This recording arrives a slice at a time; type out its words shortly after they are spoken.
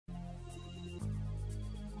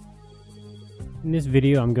In this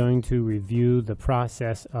video, I'm going to review the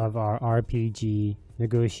process of our RPG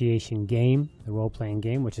negotiation game, the role-playing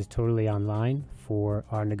game, which is totally online for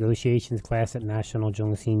our negotiations class at National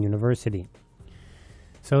Chung University.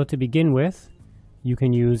 So to begin with, you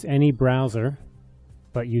can use any browser,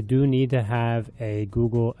 but you do need to have a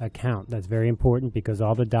Google account. That's very important because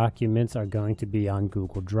all the documents are going to be on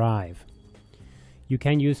Google Drive. You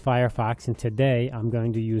can use Firefox, and today I'm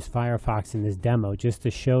going to use Firefox in this demo just to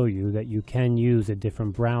show you that you can use a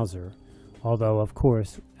different browser. Although, of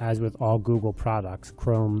course, as with all Google products,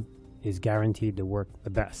 Chrome is guaranteed to work the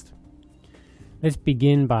best. Let's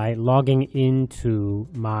begin by logging into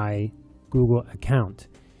my Google account.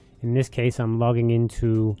 In this case, I'm logging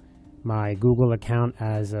into my Google account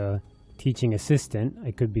as a teaching assistant.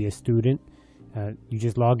 It could be a student. You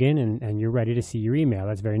just log in and you're ready to see your email.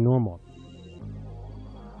 That's very normal.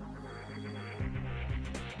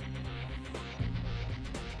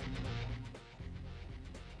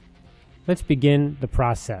 Let's begin the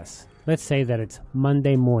process. Let's say that it's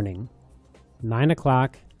Monday morning, 9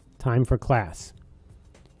 o'clock, time for class.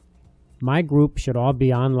 My group should all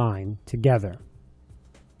be online together.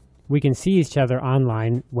 We can see each other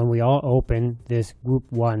online when we all open this Group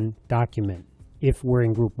 1 document, if we're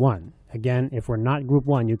in Group 1. Again, if we're not Group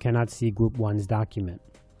 1, you cannot see Group 1's document.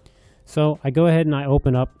 So I go ahead and I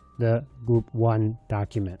open up the Group 1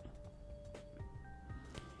 document.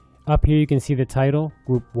 Up here you can see the title,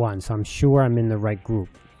 Group 1, so I'm sure I'm in the right group.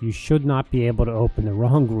 You should not be able to open the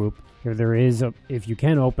wrong group. If you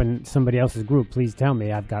can open somebody else's group, please tell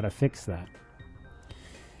me. I've got to fix that.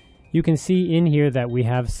 You can see in here that we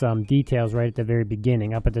have some details right at the very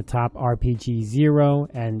beginning. Up at the top, RPG 0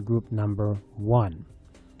 and group number 1.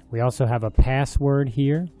 We also have a password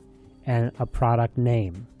here and a product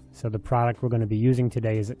name. So the product we're going to be using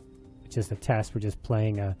today is just a test. We're just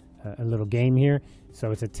playing a little game here,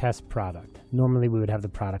 so it's a test product. Normally we would have the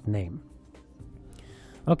product name.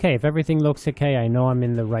 Okay, if everything looks okay, I know I'm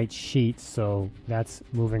in the right sheet, so that's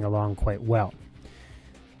moving along quite well.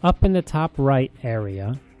 Up in the top right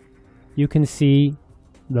area, you can see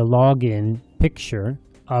the login picture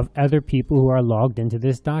of other people who are logged into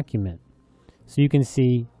this document. So you can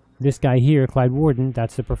see this guy here, Clyde Warden,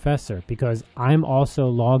 that's the professor, because I'm also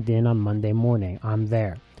logged in on Monday morning. I'm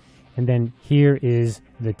there. And then here is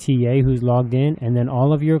the TA who's logged in, and then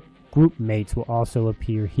all of your group mates will also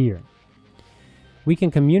appear here. We can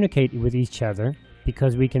communicate with each other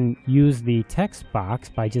because we can use the text box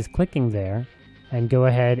by just clicking there and go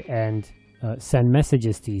ahead and send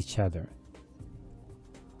messages to each other.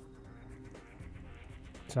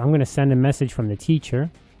 So I'm going to send a message from the teacher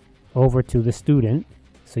over to the student.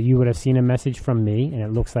 So you would have seen a message from me, and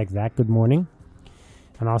it looks like that, good morning.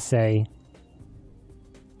 And I'll say,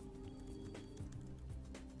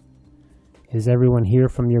 is everyone here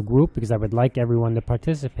from your group? Because I would like everyone to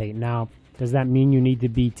participate. Now, does that mean you need to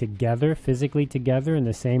be together, physically together in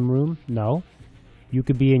the same room? No. You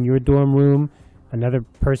could be in your dorm room. Another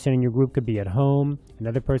person in your group could be at home.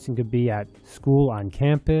 Another person could be at school on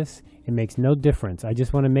campus. It makes no difference. I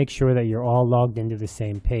just want to make sure that you're all logged into the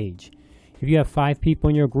same page. If you have 5 people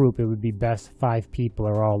in your group, it would be best 5 people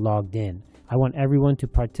are all logged in. I want everyone to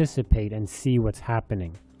participate and see what's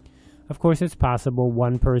happening. Of course, it's possible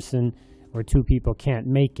one person or 2 people can't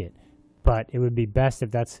make it, but it would be best if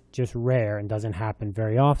that's just rare and doesn't happen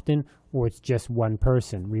very often, or it's just one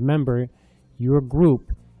person. Remember, your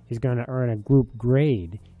group is going to earn a group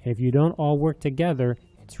grade, and if you don't all work together,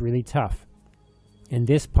 it's really tough. And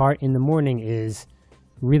this part in the morning is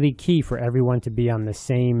really key for everyone to be on the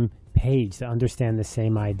same page, to understand the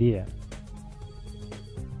same idea.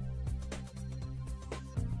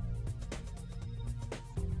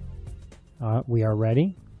 We are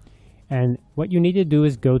ready. And what you need to do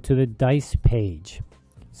is go to the dice page.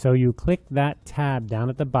 So you click that tab down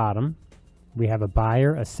at the bottom. We have a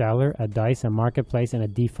buyer, a seller, a dice, a marketplace, and a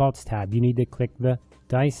defaults tab. You need to click the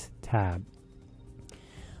dice tab.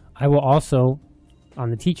 I will also, on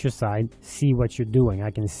the teacher side, see what you're doing.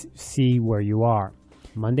 I can see where you are.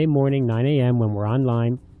 Monday morning, 9 a.m. when we're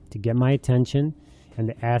online, to get my attention and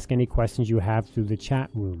to ask any questions you have through the chat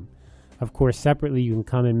room. Of course, separately, you can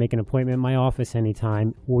come and make an appointment in my office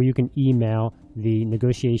anytime, or you can email the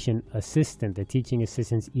negotiation assistant, the teaching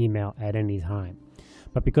assistant's email at any time.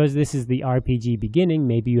 But because this is the RPG beginning,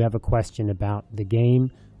 maybe you have a question about the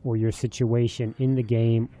game or your situation in the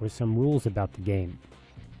game or some rules about the game.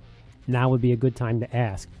 Now would be a good time to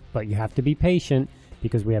ask, but you have to be patient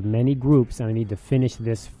because we have many groups and I need to finish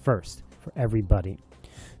this first for everybody.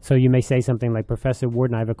 So you may say something like, Professor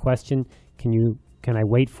Warden, I have a question. Can I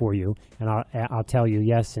wait for you? And I'll tell you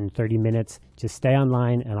yes in 30 minutes. Just stay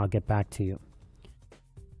online and I'll get back to you.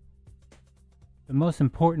 The most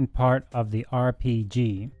important part of the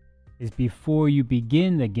RPG is before you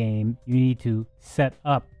begin the game, you need to set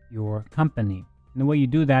up your company. And the way you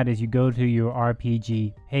do that is you go to your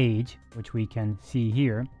RPG page, which we can see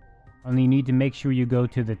here. Only you need to make sure you go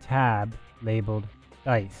to the tab labeled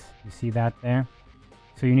Dice. You see that there?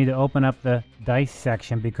 So you need to open up the Dice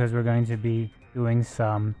section because we're going to be doing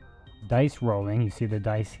some dice rolling. You see the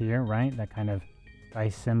dice here, right? That kind of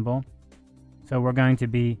dice symbol. So we're going to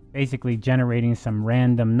be basically generating some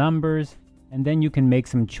random numbers, and then you can make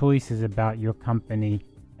some choices about your company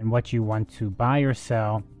and what you want to buy or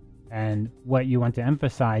sell and what you want to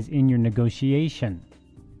emphasize in your negotiation.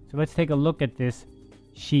 So let's take a look at this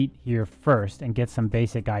sheet here first and get some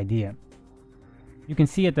basic idea. You can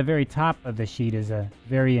see at the very top of the sheet is a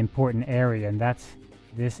very important area, and that's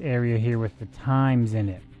this area here with the times in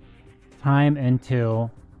it. Time until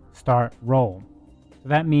start roll. So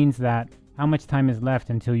that means that how much time is left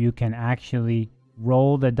until you can actually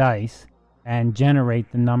roll the dice and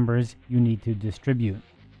generate the numbers you need to distribute.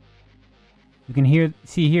 You can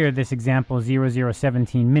see here this example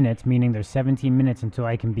 0017 minutes, meaning there's 17 minutes until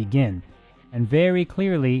I can begin. And very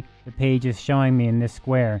clearly the page is showing me in this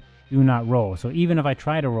square, do not roll. So even if I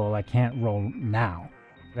try to roll, I can't roll now.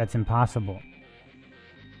 That's impossible.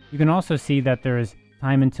 You can also see that there is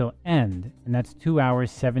time until end, and that's 2 hours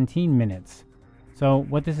 17 minutes. So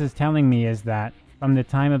what this is telling me is that from the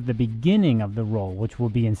time of the beginning of the roll, which will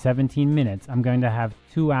be in 17 minutes, I'm going to have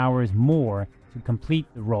 2 hours more to complete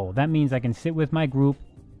the roll. That means I can sit with my group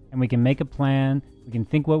and we can make a plan, we can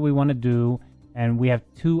think what we want to do, and we have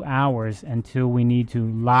 2 hours until we need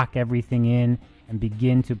to lock everything in and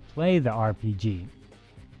begin to play the RPG.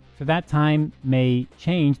 So that time may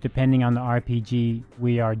change depending on the RPG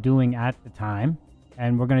we are doing at the time,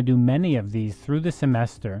 and we're going to do many of these through the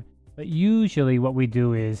semester. But usually what we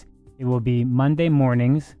do is it will be Monday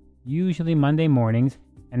mornings,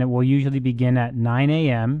 and it will usually begin at 9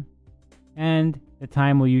 a.m. and the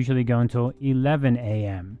time will usually go until 11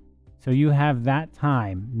 a.m. So you have that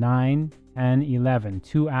time, 9, 10, 11,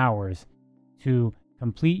 2 hours to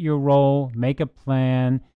complete your roll, make a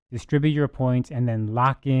plan, distribute your points, and then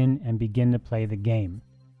lock in and begin to play the game.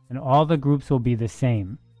 And all the groups will be the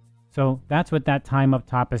same. So that's what that time up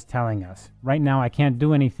top is telling us. Right now I can't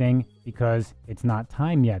do anything because it's not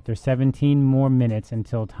time yet. There's 17 more minutes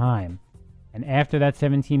until time. And after that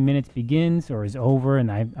 17 minutes begins or is over and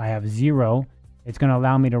I have 0, it's going to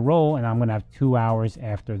allow me to roll, and I'm going to have 2 hours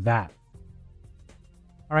after that.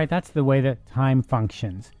 All right, that's the way that time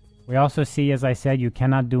functions. We also see, as I said, you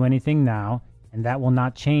cannot do anything now, and that will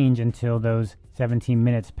not change until those 17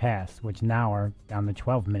 minutes pass, which now are down to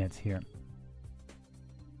 12 minutes here.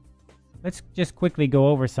 Let's just quickly go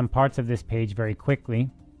over some parts of this page very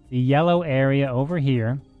quickly. The yellow area over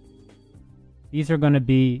here, these are going to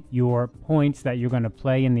be your points that you're going to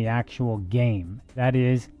play in the actual game. That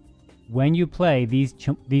is, when you play, these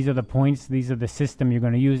are the points, these are the system you're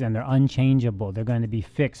going to use, and they're unchangeable. They're going to be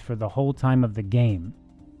fixed for the whole time of the game.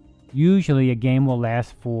 Usually a game will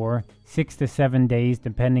last for 6 to 7 days,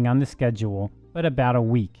 depending on the schedule, but about a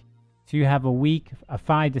week. So you have a week,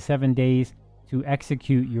 5 to 7 days, to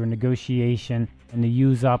execute your negotiation and to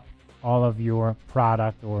use up all of your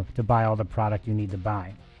product or to buy all the product you need to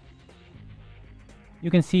buy. You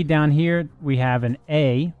can see down here we have an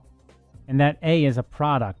A, and that A is a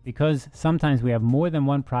product because sometimes we have more than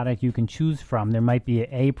one product you can choose from. There might be an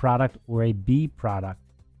A product or a B product.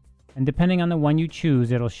 And depending on the one you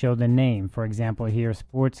choose, it'll show the name. For example, here,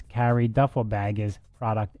 sports carry duffel bag is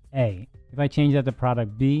product A. If I change that to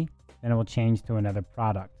product B, then it will change to another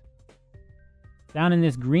product. Down in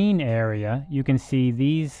this green area, you can see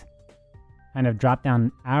these kind of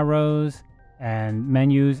drop-down arrows and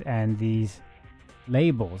menus and these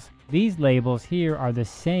labels. These labels here are the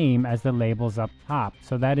same as the labels up top.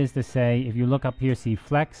 So that is to say, if you look up here, see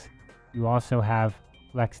flex, you also have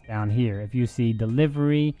flex down here. If you see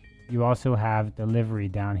delivery, you also have delivery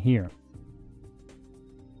down here.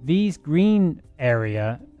 These green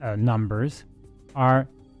area numbers are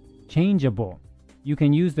changeable. You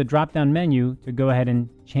can use the drop-down menu to go ahead and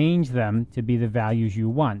change them to be the values you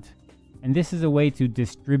want. And this is a way to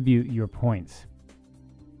distribute your points.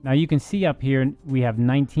 Now you can see up here we have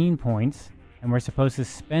 19 points, and we're supposed to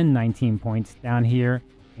spend 19 points down here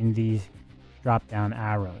in these drop-down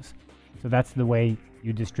arrows. So that's the way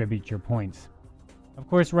you distribute your points. Of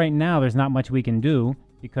course, right now there's not much we can do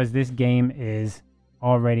because this game is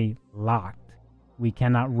already locked. We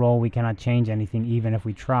cannot roll, we cannot change anything even if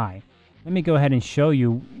we try. Let me go ahead and show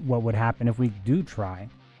you what would happen if we do try.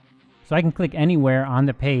 So I can click anywhere on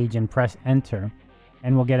the page and press enter,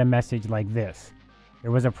 and we'll get a message like this.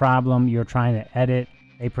 There was a problem, you're trying to edit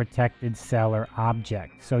a protected seller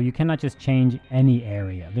object. So you cannot just change any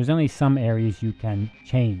area. There's only some areas you can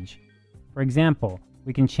change. For example,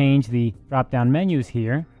 we can change the drop-down menus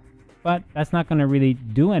here, but that's not going to really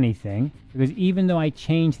do anything because even though I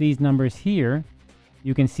change these numbers here,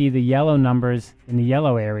 you can see the yellow numbers in the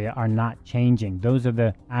yellow area are not changing. Those are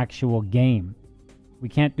the actual game. We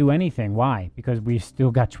can't do anything. Why? Because we've still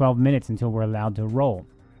got 12 minutes until we're allowed to roll.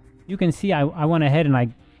 You can see I went ahead and I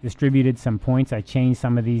distributed some points. I changed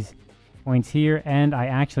some of these points here, and I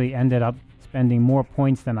actually ended up spending more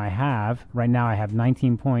points than I have. Right now I have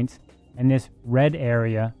 19 points, and this red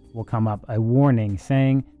area will come up, a warning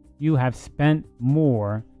saying you have spent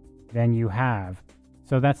more than you have.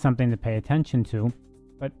 So that's something to pay attention to,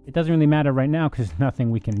 but it doesn't really matter right now because there's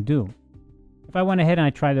nothing we can do. If I went ahead and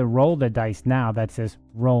I try to roll the dice now, that says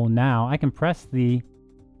roll now, I can press the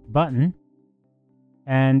button,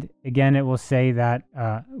 and again it will say that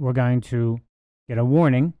we're going to get a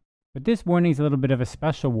warning, but this warning is a little bit of a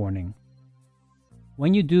special warning.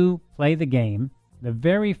 When you do play the game, the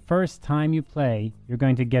very first time you play, you're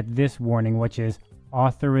going to get this warning, which is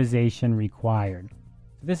authorization required.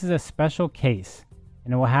 So this is a special case,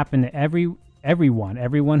 and it will happen to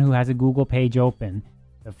everyone who has a Google page open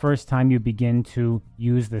the first time you begin to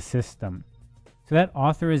use the system. So that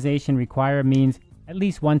authorization required means at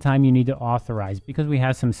least one time you need to authorize because we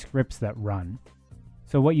have some scripts that run.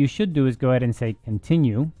 So what you should do is go ahead and say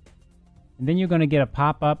continue, and then you're going to get a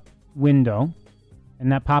pop-up window,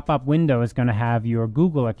 and that pop-up window is going to have your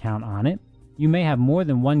Google account on it. You may have more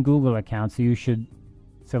than one Google account, so you should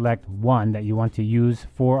select one that you want to use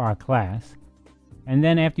for our class. And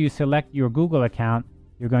then after you select your Google account,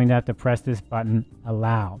 you're going to have to press this button,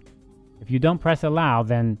 allow. If you don't press allow,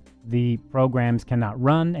 then the programs cannot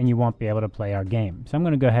run and you won't be able to play our game. So I'm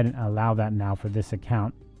going to go ahead and allow that now for this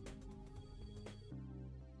account.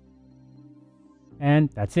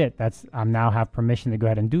 And that's it. I now have permission to go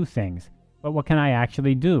ahead and do things. But what can I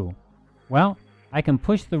actually do? Well, I can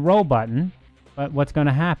push the roll button, but what's going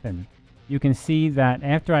to happen? You can see that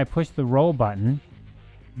after I push the roll button,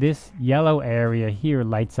 this yellow area here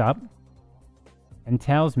lights up and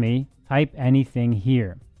tells me type anything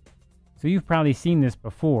here. So you've probably seen this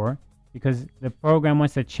before because the program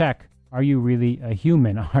wants to check, are you really a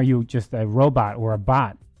human? Are you just a robot or a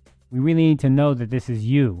bot? We really need to know that this is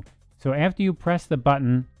you. So after you press the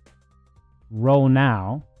button roll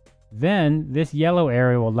now, then this yellow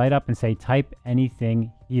area will light up and say type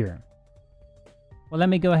anything here. Well, let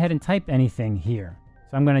me go ahead and type anything here.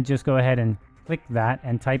 So I'm going to just go ahead and click that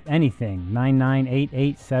and type anything,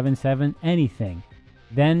 998877, anything.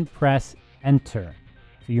 Then press enter.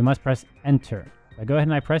 So you must press enter. So I go ahead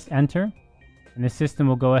and I press enter, and the system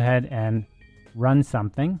will go ahead and run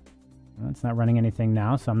something. Well, it's not running anything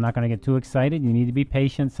now, so I'm not going to get too excited. You need to be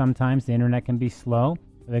patient. Sometimes the internet can be slow,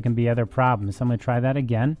 or there can be other problems. So I'm going to try that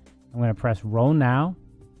again. I'm going to press roll now.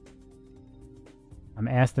 I'm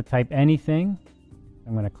asked to type anything.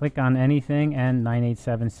 I'm going to click on anything and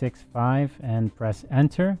 98765 and press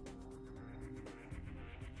enter.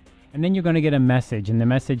 And then you're going to get a message, and the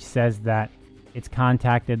message says that it's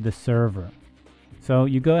contacted the server. So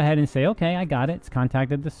you go ahead and say, okay, I got it. It's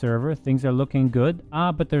contacted the server. Things are looking good.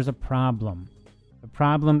 But there's a problem. The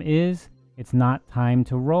problem is it's not time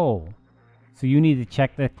to roll. So you need to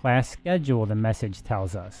check the class schedule, the message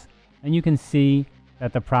tells us. And you can see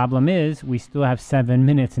that the problem is we still have 7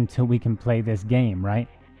 minutes until we can play this game, right?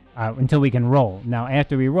 Until we can roll. Now,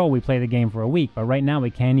 after we roll, we play the game for a week, but right now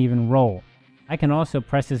we can't even roll. I can also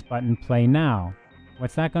press this button, play now.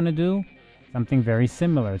 What's that going to do? Something very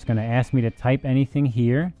similar. It's going to ask me to type anything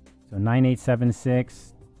here. So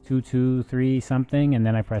 9876 223 something, and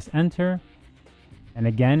then I press enter. And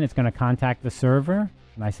again, it's going to contact the server.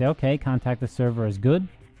 And I say, okay, contact the server is good.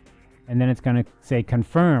 And then it's going to say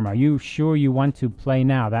confirm. Are you sure you want to play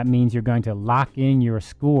now? That means you're going to lock in your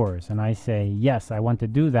scores. And I say, yes, I want to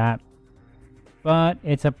do that. But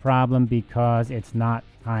it's a problem because it's not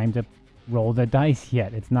time to roll the dice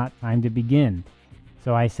yet. It's not time to begin.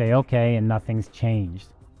 So I say, okay, and nothing's changed.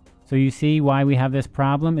 So you see why we have this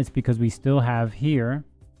problem? It's because we still have here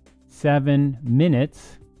 7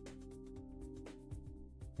 minutes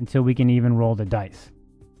until we can even roll the dice.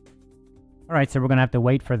 All right, so we're going to have to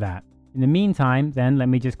wait for that. In the meantime, then, let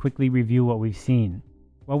me just quickly review what we've seen.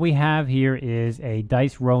 What we have here is a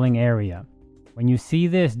dice rolling area. When you see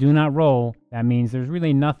this, do not roll, that means there's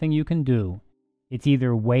really nothing you can do. It's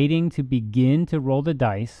either waiting to begin to roll the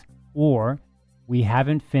dice, or we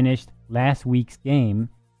haven't finished last week's game,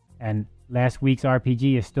 and last week's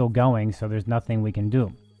RPG is still going, so there's nothing we can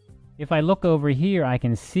do. If I look over here, I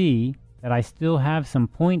can see that I still have some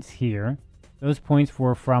points here, those points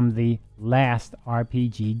were from the last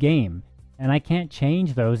RPG game, and I can't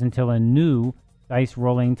change those until a new dice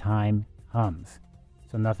rolling time comes.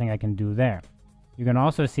 So nothing I can do there. You can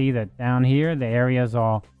also see that down here, the area is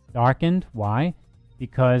all darkened. Why?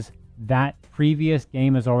 Because that previous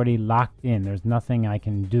game is already locked in. There's nothing I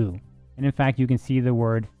can do. And in fact, you can see the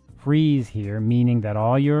word freeze here, meaning that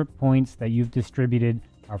all your points that you've distributed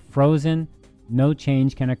are frozen. No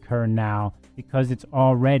change can occur now because it's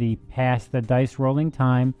already past the dice rolling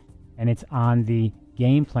time and it's on the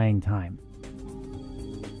game playing time.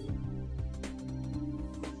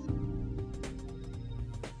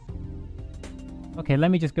 Okay,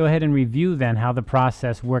 let me just go ahead and review then how the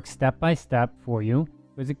process works step by step for you,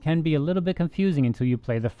 because it can be a little bit confusing until you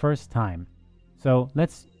play the first time. So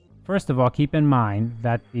let's first of all keep in mind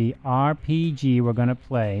that the RPG we're going to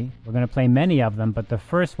play many of them, but the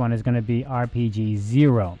first one is going to be RPG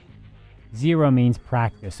 0. 0 means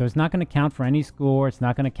practice, so it's not going to count for any score, it's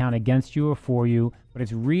not going to count against you or for you, but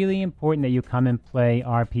it's really important that you come and play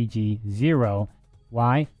RPG 0.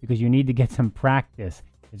 Why? Because you need to get some practice.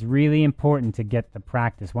 It's really important to get the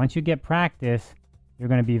practice. Once you get practice, you're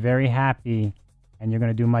going to be very happy and you're going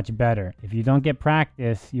to do much better. If you don't get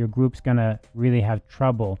practice, your group's going to really have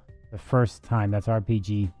trouble the first time. That's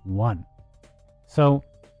RPG 1. So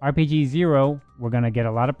RPG 0, we're going to get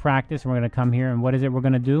a lot of practice. We're going to come here, and what is it we're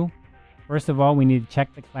going to do? First of all, we need to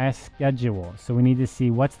check the class schedule. So we need to see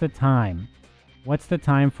what's the time. What's the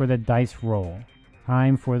time for the dice roll?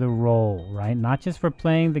 Time for the roll, right? Not just for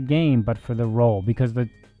playing the game, but for the roll, because the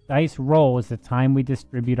dice roll is the time we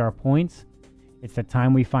distribute our points. It's the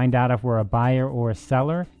time we find out if we're a buyer or a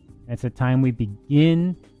seller. And it's the time we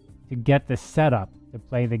begin to get the setup to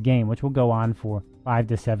play the game, which will go on for 5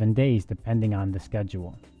 to 7 days, depending on the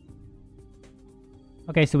schedule.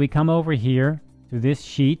 Okay, so we come over here to this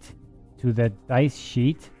sheet, to the dice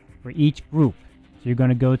sheet for each group. So you're going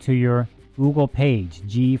to go to your Google page,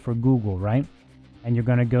 G for Google, right? And you're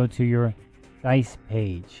going to go to your dice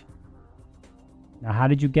page. Now, how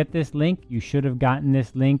did you get this link? You should have gotten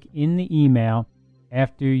this link in the email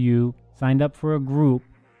after you signed up for a group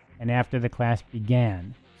and after the class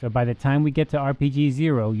began. So by the time we get to RPG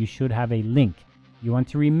 0, you should have a link. You want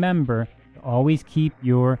to remember to always keep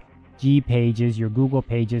your G pages, your Google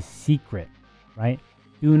pages, secret, right?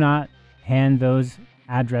 Do not hand those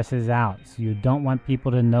addresses out. So you don't want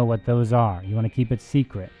people to know what those are. You want to keep it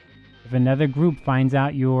secret. If another group finds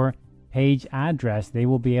out your page address, they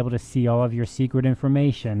will be able to see all of your secret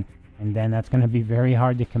information, and then that's going to be very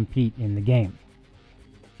hard to compete in the game.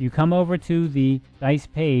 You come over to the dice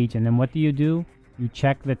page, and then what do? You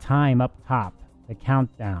check the time up top, the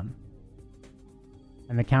countdown.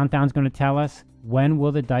 And the countdown is going to tell us when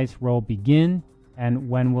will the dice roll begin and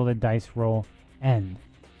when will the dice roll end.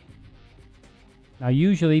 Now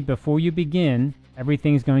usually before you begin,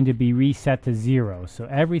 everything's going to be reset to 0, so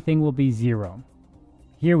everything will be 0.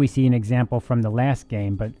 Here we see an example from the last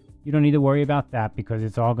game, but you don't need to worry about that because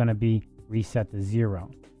it's all going to be reset to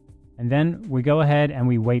 0. And then we go ahead and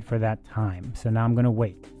we wait for that time. So now I'm going to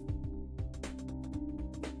wait.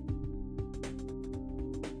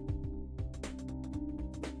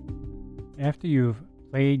 After you've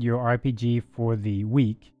played your RPG for the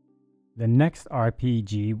week, the next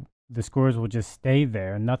RPG, the scores will just stay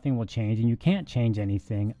there. Nothing will change, and you can't change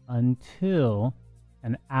anything until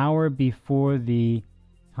an hour before the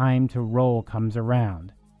time to roll comes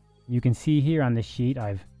around. You can see here on the sheet,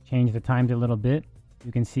 I've changed the times a little bit.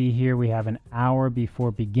 You can see here we have an hour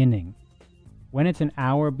before beginning. When it's an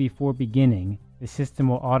hour before beginning, the system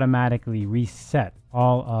will automatically reset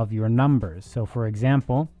all of your numbers. So for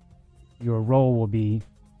example, your roll will be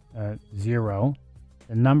 0.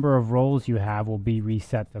 The number of rolls you have will be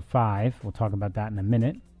reset to 5. We'll talk about that in a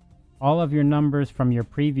minute. All of your numbers from your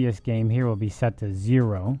previous game here will be set to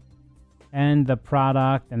 0. And the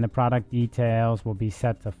product and the product details will be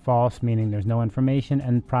set to false, meaning there's no information,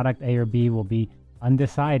 and product A or B will be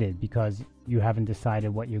undecided because you haven't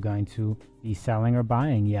decided what you're going to be selling or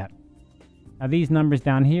buying yet. Now these numbers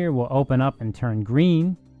down here will open up and turn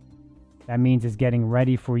green. That means it's getting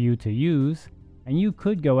ready for you to use, and you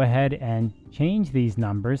could go ahead and change these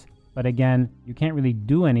numbers, but again, you can't really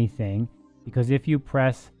do anything because if you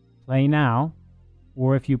press play now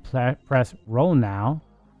or if you press roll now,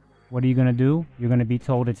 what are you going to do? You're going to be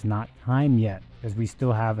told it's not time yet because we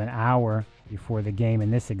still have an hour before the game in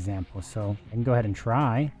this example. So I can go ahead and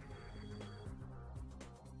try.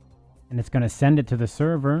 And it's going to send it to the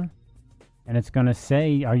server. And it's going to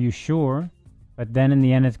say, are you sure? But then in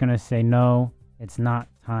the end, it's going to say, no, it's not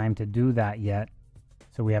time to do that yet.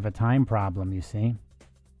 So we have a time problem, you see.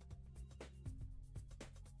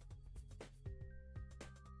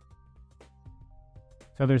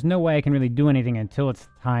 So there's no way I can really do anything until it's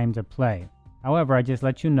time to play. However, I just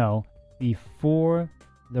let you know, before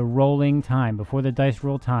the rolling time, before the dice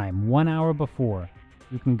roll time, 1 hour before,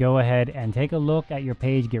 you can go ahead and take a look at your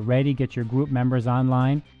page, get ready, get your group members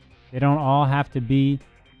online. They don't all have to be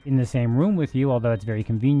in the same room with you, although it's very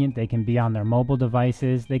convenient. They can be on their mobile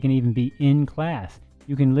devices. They can even be in class.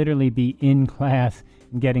 You can literally be in class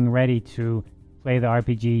and getting ready to play the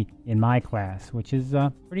RPG in my class, which is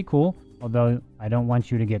pretty cool, although I don't want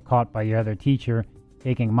you to get caught by your other teacher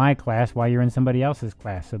taking my class while you're in somebody else's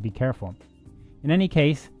class, so be careful. In any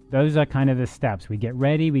case, those are kind of the steps. We get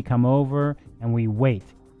ready, we come over, and we wait.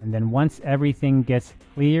 And then once everything gets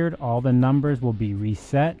cleared, all the numbers will be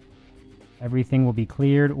reset. Everything will be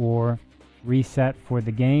cleared or reset for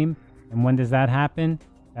the game. And when does that happen?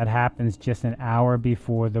 That happens just an hour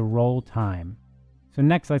before the roll time. So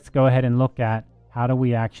next, let's go ahead and look at how do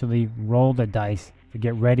we actually roll the dice to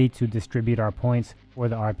get ready to distribute our points for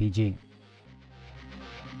the RPG.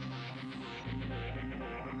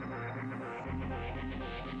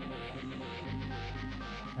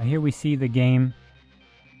 Now here we see the game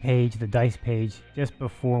page, the dice page, just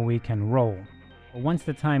before we can roll. But once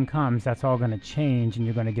the time comes, that's all going to change and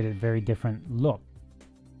you're going to get a very different look.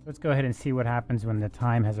 Let's go ahead and see what happens when the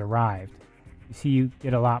time has arrived. You see you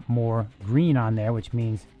get a lot more green on there, which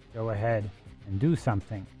means go ahead and do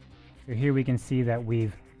something. So here we can see that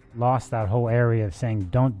we've lost that whole area of saying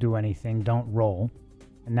don't do anything, don't roll.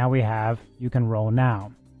 And now we have, you can roll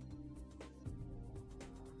now.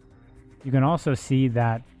 You can also see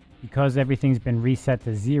that because everything's been reset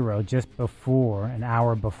to 0 just before, an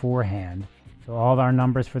hour beforehand, so all our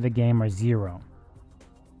numbers for the game are 0.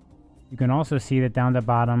 You can also see that down the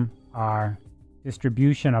bottom, our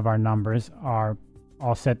distribution of our numbers are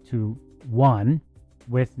all set to 1,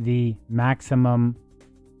 with the maximum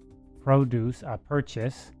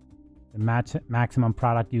purchase, the maximum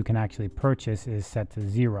product you can actually purchase is set to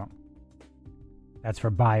 0. That's for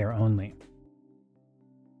buyer only.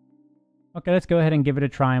 Okay, let's go ahead and give it a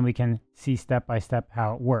try and we can see step by step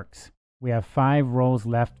how it works. We have 5 rolls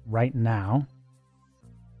left right now.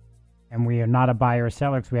 And we are not a buyer or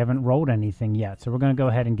seller because we haven't rolled anything yet. So we're going to go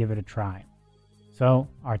ahead and give it a try. So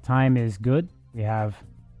our time is good. We have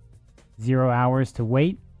 0 hours to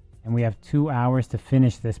wait. And we have 2 hours to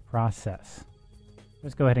finish this process.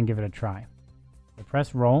 Let's go ahead and give it a try. So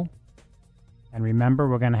press roll. And remember,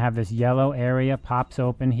 we're going to have this yellow area pops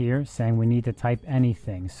open here saying we need to type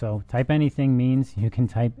anything. So type anything means you can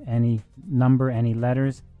type any number, any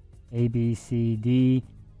letters, A, B, C, D,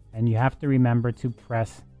 and you have to remember to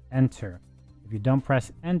press enter. If you don't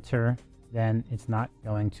press enter, then it's not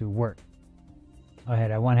going to work. Go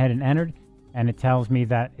ahead, I went ahead and entered, and it tells me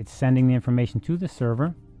that it's sending the information to the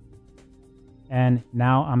server. And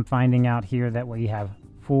now I'm finding out here that we have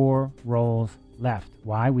 4 rolls left.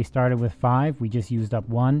 Why? We started with 5, we just used up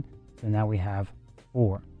 1, so now we have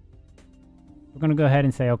 4. We're going to go ahead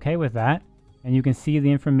and say okay with that, and you can see the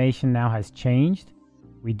information now has changed.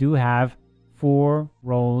 We do have 4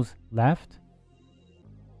 rolls left,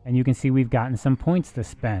 and you can see we've gotten some points to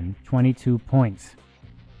spend, 22 points.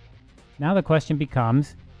 Now the question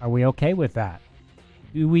becomes, are we okay with that?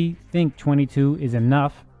 Do we think 22 is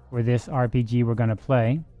enough for this RPG we're going to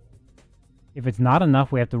play? If it's not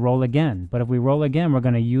enough, we have to roll again. But if we roll again, we're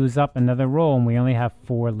going to use up another roll, and we only have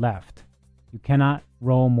 4 left. You cannot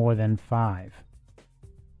roll more than 5.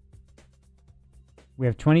 We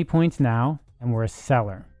have 20 points now, and we're a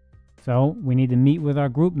seller. So we need to meet with our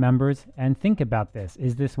group members and think about this.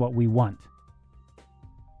 Is this what we want?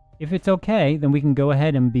 If it's okay, then we can go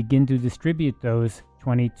ahead and begin to distribute those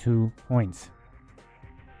 22 points.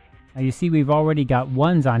 Now you see we've already got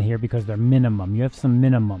 1s on here because they're minimum. You have some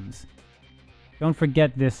minimums. Don't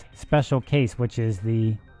forget this special case, which is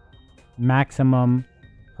the maximum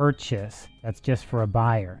purchase. That's just for a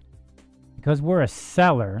buyer. Because we're a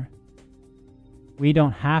seller, we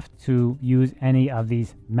don't have to use any of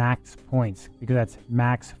these max points because that's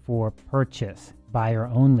max for purchase, buyer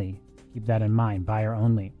only. Keep that in mind, buyer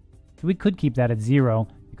only. So we could keep that at 0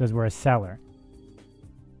 because we're a seller.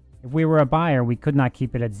 If we were a buyer, we could not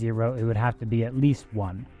keep it at 0. It would have to be at least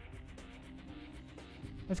 1.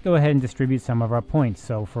 Let's go ahead and distribute some of our points.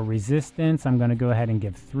 So for resistance, I'm going to go ahead and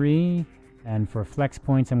give 3. And for flex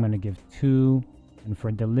points, I'm going to give 2. And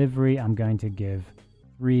for delivery, I'm going to give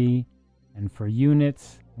 3. And for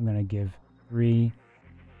units, I'm going to give 3.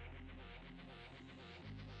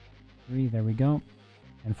 3, there we go.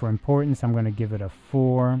 And for importance, I'm going to give it a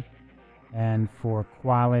 4. And for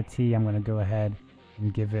quality, I'm going to go ahead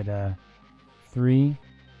and give it a 3.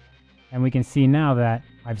 And we can see now that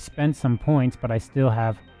I've spent some points, but I still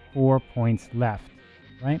have 4 points left,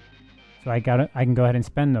 right? So I can go ahead and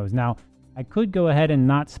spend those. Now, I could go ahead and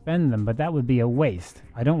not spend them, but that would be a waste.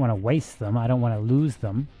 I don't want to waste them. I don't want to lose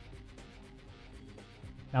them.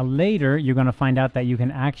 Now later, you're going to find out that you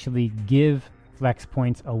can actually give flex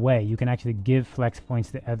points away. You can actually give flex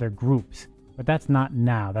points to other groups. But that's not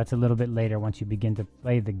now. That's a little bit later once you begin to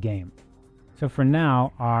play the game. So for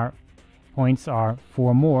now, our points are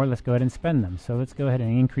 4 more. Let's go ahead and spend them. So let's go ahead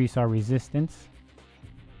and increase our resistance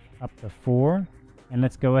up to 4. And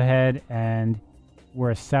let's go ahead and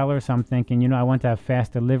we're a seller, so I'm thinking, I want to have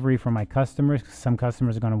fast delivery for my customers. Some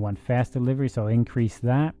customers are going to want fast delivery, so increase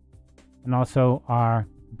that. And also our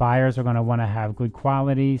buyers are going to want to have good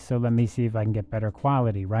quality, so let me see if I can get better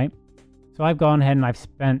quality, right? So I've gone ahead and I've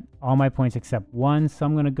spent all my points except 1, so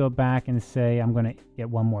I'm going to go back and say I'm going to get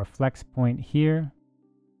 1 more flex point here.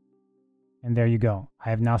 And there you go. I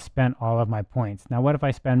have now spent all of my points. Now what if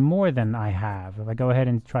I spend more than I have? If I go ahead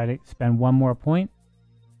and try to spend 1 more point,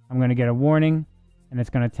 I'm going to get a warning, and it's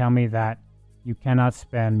going to tell me that you cannot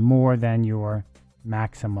spend more than your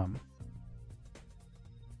maximum.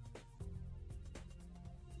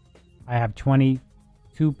 I have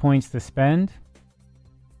 22 points to spend,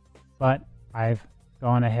 but I've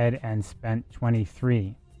gone ahead and spent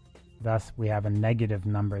 23. Thus, we have a negative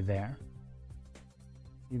number there.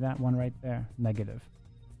 See that one right there? Negative.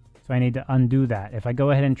 So I need to undo that. If I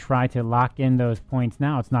go ahead and try to lock in those points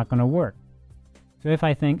now, it's not going to work. So if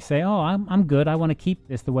I say, oh, I'm good, I want to keep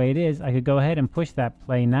this the way it is, I could go ahead and push that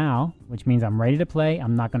play now, which means I'm ready to play.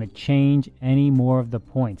 I'm not going to change any more of the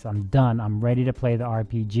points. I'm done. I'm ready to play the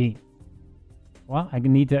RPG. Well, I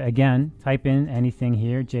need to, again, type in anything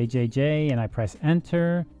here, JJJ, and I press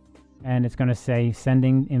enter, and it's going to say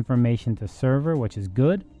sending information to server, which is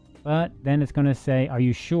good. But then it's going to say, are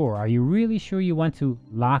you sure? Are you really sure you want to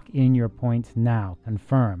lock in your points now?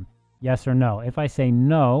 Confirm. Yes or no. If I say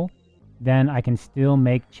no, then I can still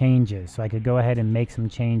make changes. So I could go ahead and make some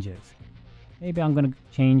changes. Maybe I'm going to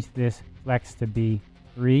change this flex to be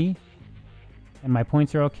 3. And my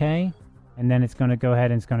points are okay. And then it's going to go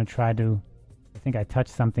ahead and it's going to try to, I think I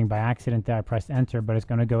touched something by accident there. I pressed enter, but it's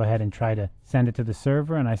going to go ahead and try to send it to the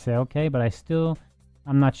server. And I say, okay, but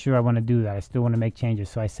I'm not sure I want to do that. I still want to make changes.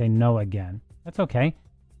 So I say no again. That's okay.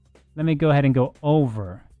 Let me go ahead and go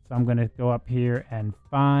over. So I'm going to go up here and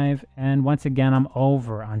 5. And once again, I'm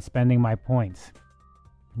over on spending my points.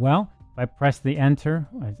 Well, if I press the enter,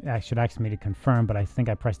 I should ask me to confirm, but I think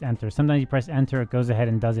I pressed enter. Sometimes you press enter, it goes ahead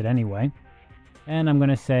and does it anyway. And I'm going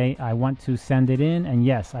to say I want to send it in. And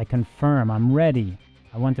yes, I confirm. I'm ready.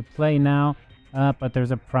 I want to play now. But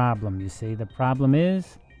there's a problem, you see. The problem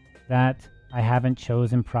is that I haven't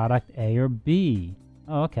chosen product A or B.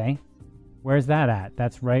 Oh, okay. Where's that at?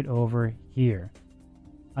 That's right over here.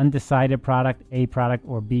 Undecided product, A product,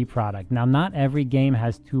 or B product. Now, not every game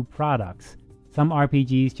has 2 products. Some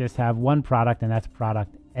RPGs just have 1 product, and that's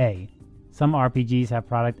product A. Some RPGs have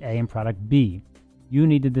product A and product B. You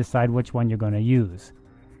need to decide which one you're going to use.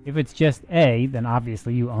 If it's just A, then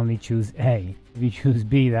obviously you only choose A. If you choose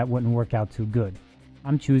B, that wouldn't work out too good.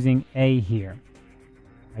 I'm choosing A here.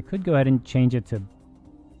 I could go ahead and change it to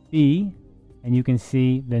B, and you can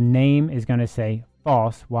see the name is going to say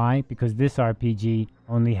false. Why? Because this RPG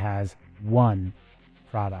only has 1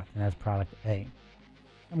 product, and that's product A.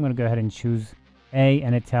 I'm going to go ahead and choose A,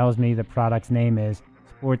 and it tells me the product's name is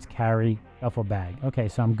Sports Carry Duffel Bag. Okay,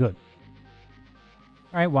 so I'm good.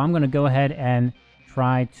 All right, well, I'm going to go ahead and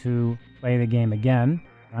try to play the game again.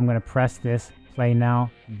 I'm going to press this Play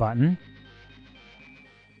Now button.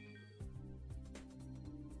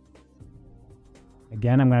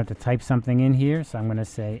 Again, I'm going to have to type something in here, so I'm going to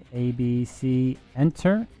say ABC,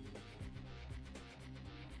 enter.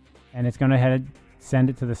 And it's going to send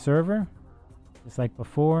it to the server, just like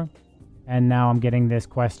before. And now I'm getting this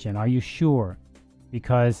question, are you sure?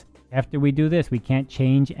 Because after we do this, we can't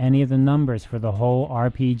change any of the numbers for the whole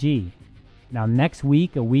RPG. Now next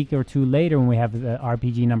week, a week or 2 later, when we have the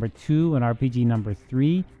RPG number 2 and RPG number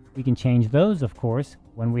 3, we can change those, of course,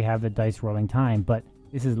 when we have the dice rolling time. But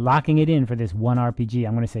this is locking it in for this 1 RPG.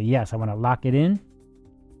 I'm going to say, yes, I want to lock it in.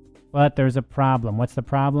 But there's a problem. What's the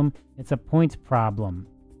problem? It's a points problem.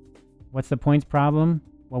 What's the points problem?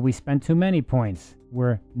 Well, we spent too many points.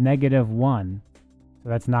 We're -1. So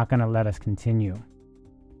that's not going to let us continue.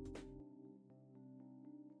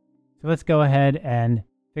 So let's go ahead and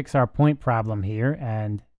fix our point problem here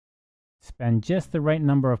and spend just the right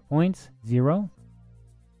number of points, 0.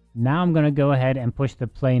 Now I'm going to go ahead and push the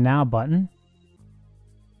Play Now button.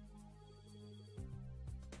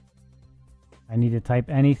 I need to type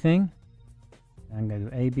anything. I'm going to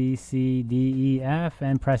do A, B, C, D, E, F,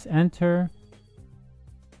 and press enter.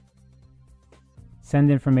 Send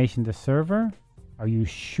information to server. Are you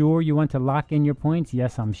sure you want to lock in your points?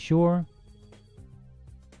 Yes, I'm sure.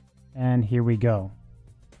 And here we go.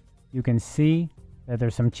 You can see that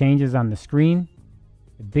there's some changes on the screen.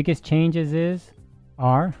 The biggest changes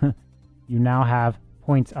are you now have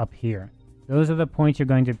points up here. Those are the points you're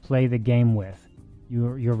going to play the game with.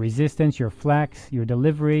 Your resistance, your flex, your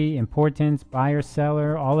delivery, importance, buyer,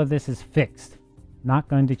 seller, all of this is fixed. Not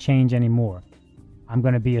going to change anymore. I'm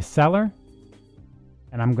going to be a seller,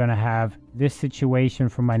 and I'm going to have this situation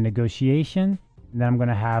for my negotiation, and then I'm going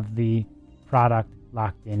to have the product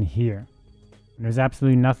locked in here. And there's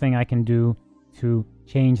absolutely nothing I can do to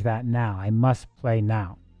change that now. I must play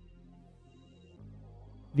now.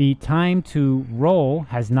 The time to roll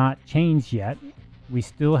has not changed yet. We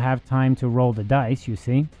still have time to roll the dice, you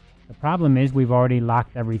see. The problem is we've already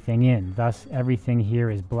locked everything in. Thus, everything here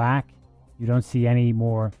is black. You don't see any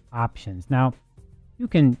more options. Now, you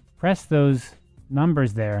can press those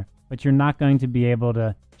numbers there, but you're not going to be able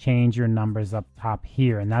to change your numbers up top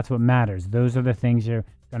here, and that's what matters. Those are the things you're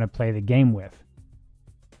going to play the game with.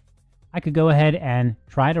 I could go ahead and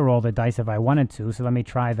try to roll the dice if I wanted to, so let me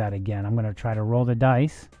try that again. I'm going to try to roll the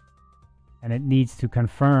dice, and it needs to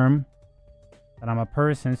confirm that I'm a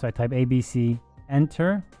person, so I type ABC,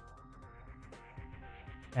 enter,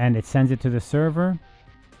 and it sends it to the server,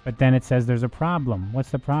 but then it says there's a problem. What's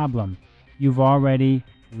the problem? You've already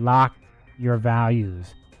locked your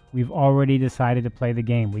values. We've already decided to play the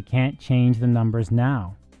game. We can't change the numbers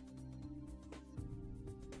now.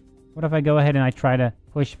 What if I go ahead and I try to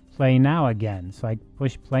push play now again? So I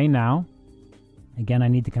push play now. Again, I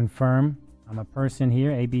need to confirm I'm a person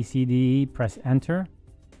here, A, B, C, D, E, press enter.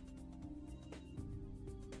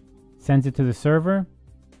 Sends it to the server.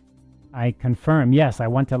 I confirm, yes, I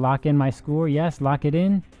want to lock in my score. Yes, lock it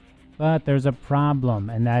in. But there's a problem,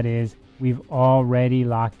 and that is we've already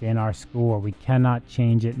locked in our score. We cannot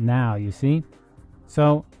change it now, you see?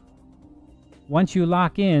 So once you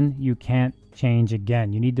lock in, you can't change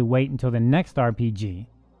again. You need to wait until the next RPG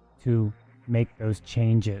to make those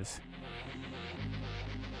changes.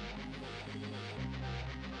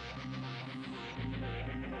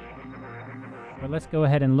 But let's go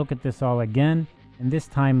ahead and look at this all again. And this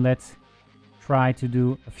time, let's try to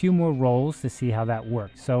do a few more rolls to see how that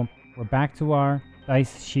works. So we're back to our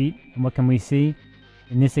dice sheet. And what can we see?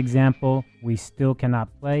 In this example, we still cannot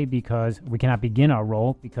play because we cannot begin our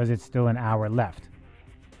roll because it's still an hour left.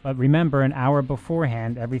 But remember, an hour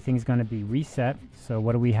beforehand, everything's going to be reset. So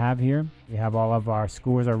what do we have here? We have all of our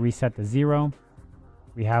scores are reset to 0.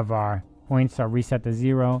 We have our points are reset to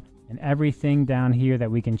 0. And everything down here that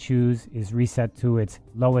we can choose is reset to its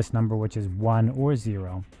lowest number, which is 1 or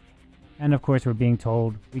 0. And of course, we're being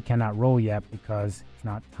told we cannot roll yet because it's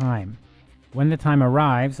not time. When the time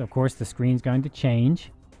arrives, of course, the screen's going to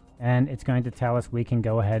change, and it's going to tell us we can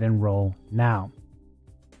go ahead and roll now.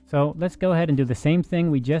 So let's go ahead and do the same thing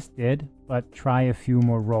we just did, but try a few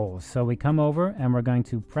more rolls. So we come over, and we're going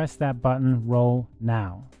to press that button, roll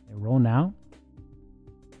now. Okay, roll now.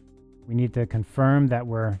 We need to confirm that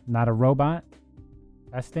we're not a robot.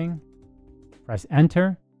 Testing. Press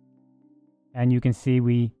enter. And you can see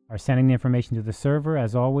we are sending the information to the server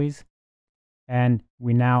as always. And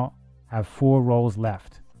we now have 4 rolls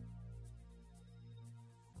left.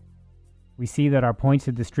 We see that our points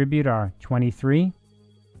to distribute are 23.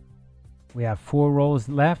 We have 4 rolls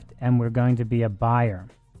left, and we're going to be a buyer.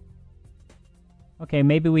 Okay,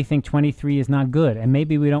 maybe we think 23 is not good, and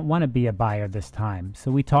maybe we don't want to be a buyer this time.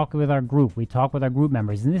 So we talk with our group. We talk with our group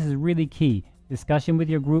members, and this is really key. Discussion with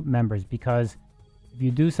your group members, because if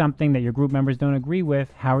you do something that your group members don't agree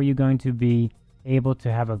with, how are you going to be able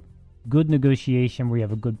to have a good negotiation where you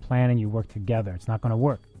have a good plan and you work together? It's not going to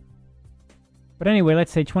work. But anyway,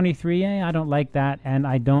 let's say 23, I don't like that, and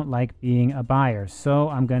I don't like being a buyer. So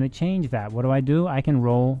I'm going to change that. What do? I can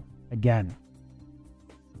roll again.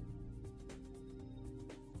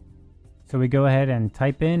 So we go ahead and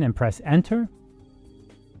type in and press enter.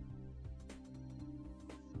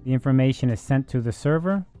 The information is sent to the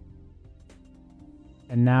server.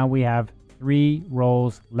 And now we have 3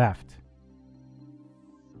 rolls left.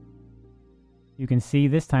 You can see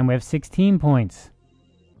this time we have 16 points.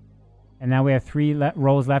 And now we have 3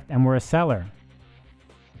 rolls left, and we're a seller.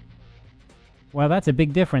 Well, that's a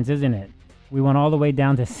big difference, isn't it? We went all the way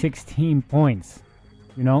down to 16 points.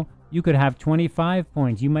 You know, you could have 25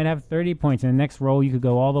 points. You might have 30 points. In the next roll, you could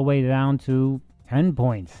go all the way down to 10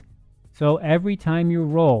 points. So every time you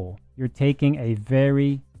roll, you're taking a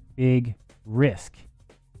very big risk.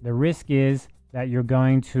 The risk is that you're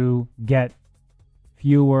going to get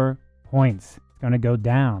fewer points. It's going to go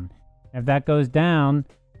down. If that goes down,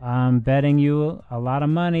 I'm betting you a lot of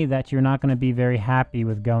money that you're not going to be very happy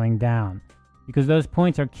with going down. because those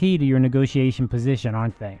points are key to your negotiation position,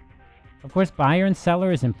 aren't they? Of course, buyer and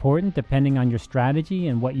seller is important depending on your strategy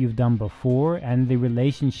and what you've done before and the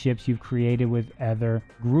relationships you've created with other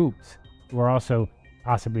groups who are also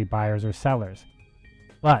possibly buyers or sellers.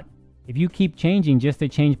 But if you keep changing just to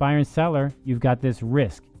change buyer and seller, you've got this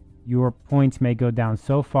risk. Your points may go down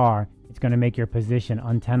so far, it's going to make your position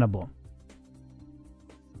untenable.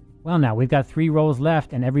 Well, now we've got 3 rolls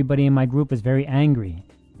left and everybody in my group is very angry.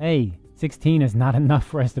 Hey, 16 is not enough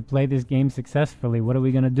for us to play this game successfully. What are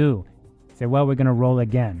we going to do? Say, well, we're going to roll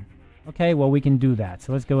again. Okay, well, we can do that.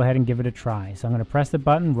 So let's go ahead and give it a try. So I'm going to press the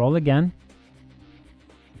button, roll again.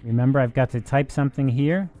 Remember, I've got to type something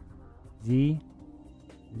here. Z,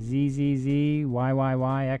 Z, Z, Z, Y, Y,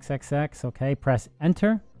 Y, X, X, X. Okay, press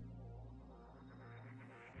enter.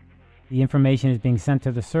 The information is being sent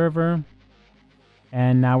to the server.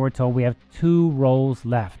 And now we're told we have 2 rolls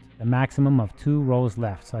left. The maximum of 2 rolls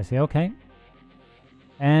left. So I say, okay.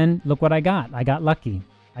 And look what I got. I got lucky.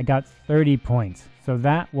 I got 30 points. So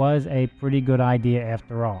that was a pretty good idea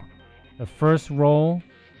after all. The first roll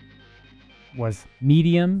was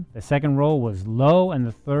medium, the second roll was low, and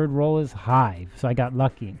the third roll is high. So I got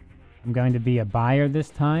lucky. I'm going to be a buyer this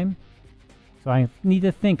time. So I need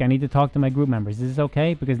to think. I need to talk to my group members. Is this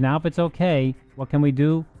okay? Because now if it's okay, what can we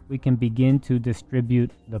do? We can begin to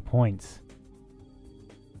distribute the points.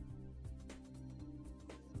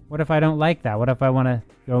 What if I don't like that? What if I want to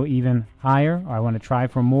go even higher, or I want to try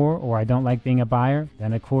for more, or I don't like being a buyer?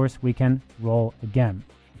 Then of course we can roll again.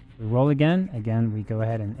 We roll again. Again, we go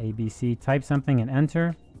ahead and ABC, type something and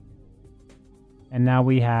enter. And now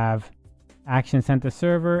we have action sent to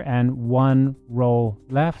server and 1 roll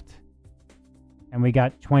left. And we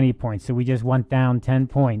got 20 points. So we just went down 10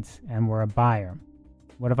 points and we're a buyer.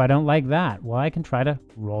 What if I don't like that? Well, I can try to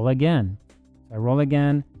roll again. So I roll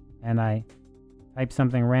again and I type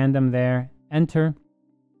something random there, enter.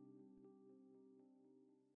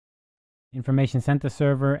 Information sent to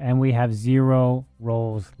server, and we have 0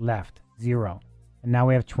 rolls left, 0. And now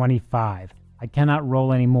we have 25. I cannot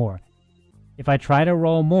roll anymore. If I try to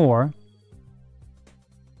roll more,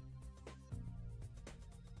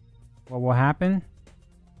 what will happen?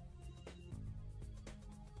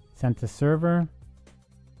 Sent to server.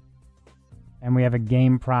 And we have a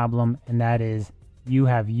game problem, and that is you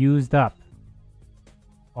have used up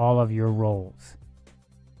all of your rolls.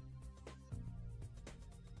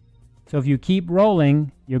 So if you keep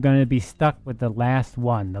rolling, you're going to be stuck with the last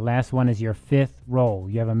one. The last one is your 5th roll.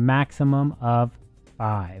 You have a maximum of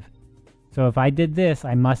 5. So if I did this,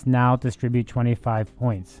 I must now distribute 25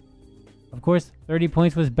 points. Of course, 30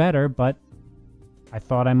 points was better, but I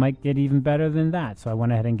thought I might get even better than that. So I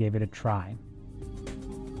went ahead and gave it a try.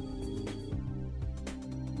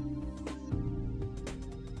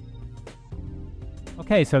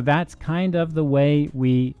 Okay, so that's kind of the way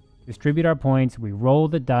we distribute our points. We roll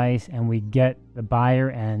the dice and we get the buyer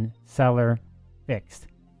and seller fixed.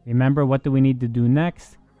 Remember, what do we need to do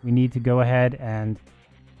next? We need to go ahead and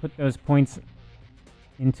put those points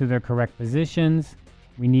into their correct positions.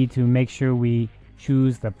 We need to make sure we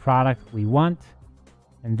choose the product we want.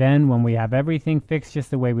 And then when we have everything fixed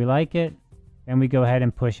just the way we like it, then we go ahead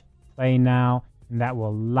and push play now. And that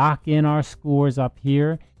will lock in our scores up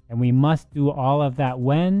here. And we must do all of that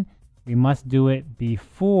when? We must do it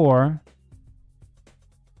before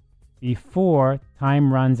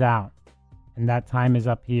time runs out. And that time is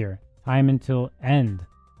up here. Time until end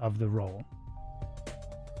of the roll.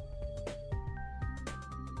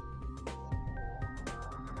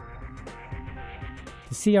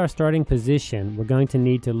 To see our starting position, we're going to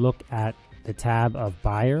need to look at the tab of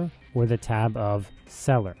buyer or the tab of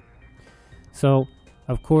seller. So,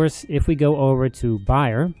 of course, if we go over to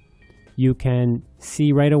buyer, you can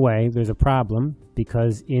see right away there's a problem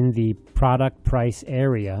because in the product price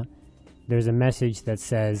area, there's a message that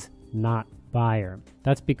says not buyer.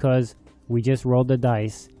 That's because we just rolled the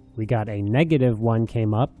dice, we got a -1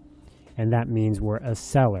 came up, and that means we're a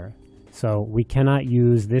seller. So we cannot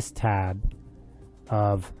use this tab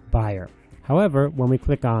of buyer. However, when we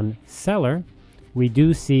click on seller, we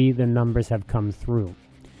do see the numbers have come through.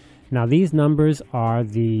 Now these numbers are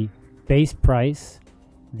the base price,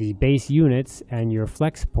 the base units, and your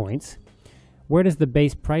flex points. Where does the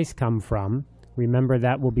base price come from? Remember,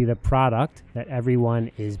 that will be the product that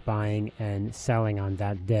everyone is buying and selling on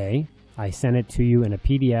that day. I sent it to you in a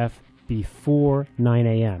PDF before 9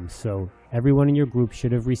 a.m. So everyone in your group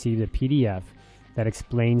should have received a PDF that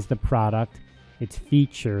explains the product, its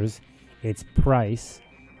features, its price,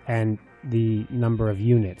 and the number of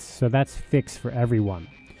units. So that's fixed for everyone.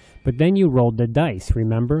 But then you rolled the dice,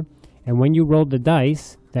 remember? And when you rolled the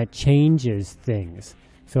dice, that changes things.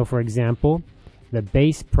 So for example, The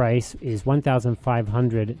base price is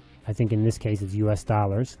 1,500, I think in this case it's US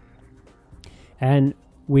dollars. And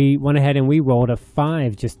we went ahead and we rolled a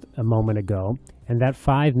 5 just a moment ago, and that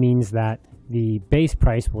 5 means that the base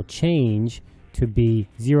price will change to be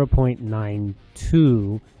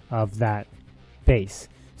 0.92 of that base.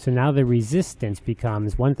 So now the resistance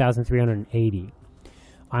becomes 1,380.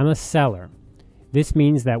 I'm a seller. This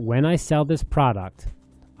means that when I sell this product,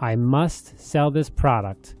 I must sell this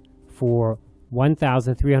product for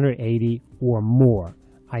 1,380 or more.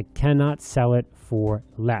 I cannot sell it for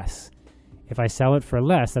less. If I sell it for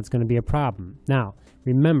less, that's going to be a problem. Now,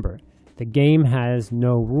 remember, the game has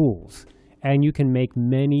no rules, and you can make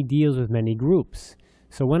many deals with many groups.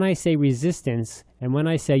 So when I say resistance, and when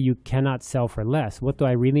I say you cannot sell for less, what do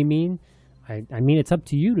I really mean? I mean it's up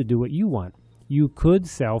to you to do what you want. You could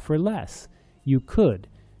sell for less. You could.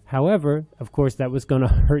 However, of course, that was going to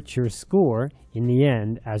hurt your score in the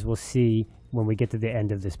end, as we'll see when we get to the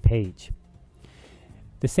end of this page.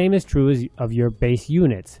 The same is true of your base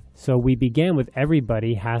units. So we began with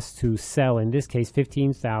everybody has to sell, in this case,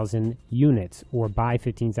 15,000 units or buy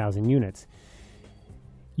 15,000 units.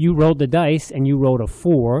 You rolled the dice and you rolled a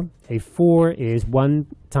 4. A 4 is 1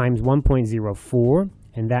 times 1.04,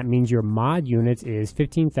 and that means your mod units is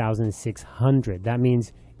 15,600. That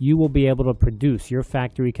means you will be able to produce, your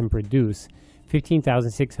factory can produce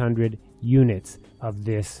 15,600 units of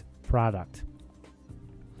this product.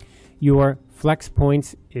 Your flex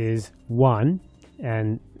points is 1,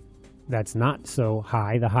 and that's not so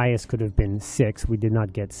high. The highest could have been 6. We did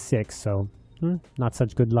not get 6, so not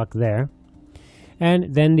such good luck there.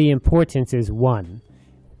 And then the importance is 1.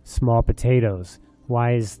 Small potatoes.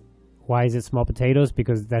 Why is it small potatoes?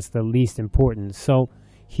 Because that's the least important. So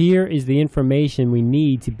here is the information we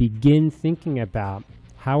need to begin thinking about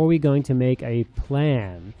how are we going to make a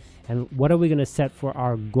plan, and what are we going to set for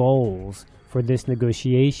our goals for this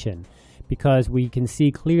negotiation. Because we can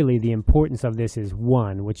see clearly the importance of this is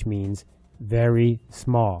 1, which means very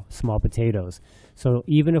small potatoes. So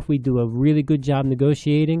even if we do a really good job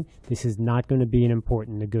negotiating, this is not going to be an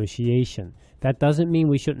important negotiation. That doesn't mean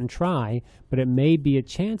we shouldn't try, but it may be a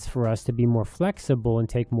chance for us to be more flexible and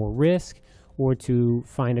take more risk, or to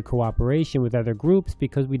find a cooperation with other groups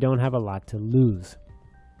because we don't have a lot to lose.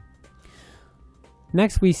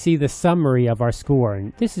 Next, we see the summary of our score,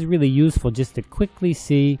 and this is really useful just to quickly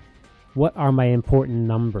see what are my important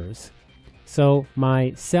numbers. So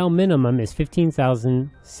my sell minimum is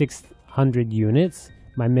 15,600 units.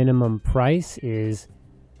 My minimum price is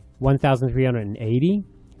 1,380.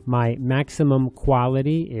 My maximum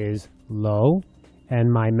quality is low,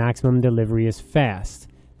 and my maximum delivery is fast.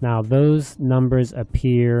 Now those numbers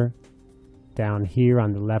appear down here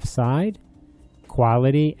on the left side,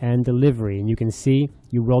 quality and delivery. And you can see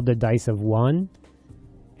you rolled the dice of 1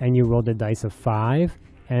 and you rolled the dice of 5.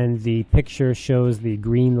 And the picture shows the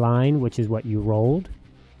green line, which is what you rolled.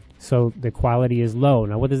 So the quality is low.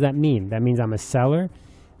 Now what does that mean? That means I'm a seller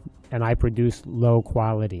and I produce low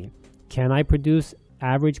quality. Can I produce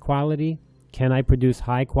average quality? Can I produce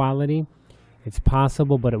high quality? It's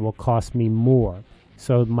possible, but it will cost me more.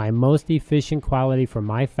 So my most efficient quality for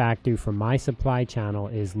my factory, for my supply channel,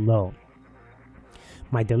 is low.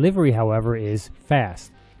 My delivery, however, is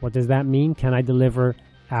fast. What does that mean? Can I deliver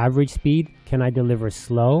average speed? Can I deliver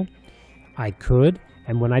slow? I could.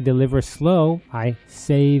 And when I deliver slow, I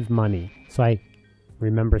save money. So I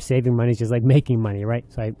remember, saving money is just like making money, right?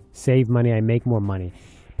 So I save money, I make more money.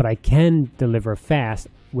 But I can deliver fast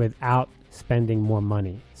without spending more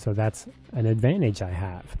money. So that's an advantage I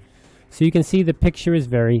have. So you can see the picture is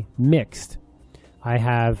very mixed. I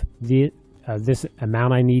have this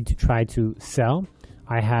amount I need to try to sell.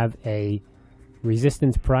 I have a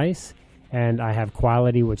resistance price, and I have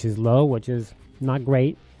quality, which is low, which is not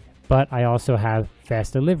great, but I also have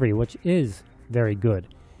fast delivery, which is very good.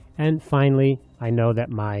 And finally, I know that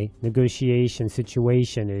my negotiation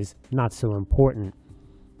situation is not so important.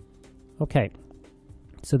 Okay,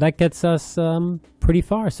 so that gets us pretty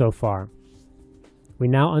far so far. We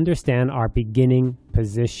now understand our beginning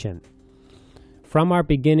position. From our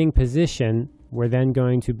beginning position, we're then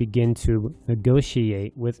going to begin to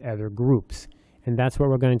negotiate with other groups. And that's what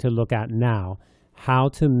we're going to look at now, how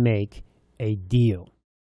to make a deal.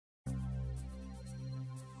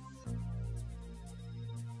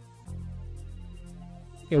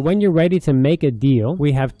 Okay, when you're ready to make a deal,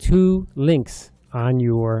 we have 2 links on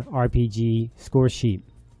your RPG score sheet.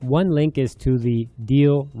 One link is to the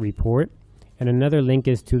deal report, and another link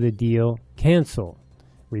is to the deal cancel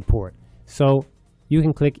report. So you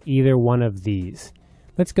can click either one of these.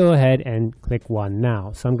 Let's go ahead and click one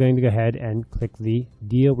now. So I'm going to go ahead and click the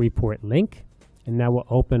deal report link. and that will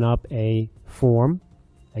open up a form,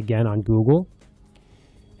 again on Google.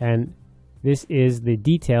 And this is the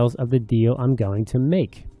details of the deal I'm going to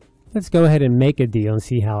make. Let's go ahead and make a deal and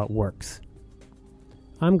see how it works.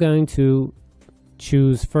 I'm going to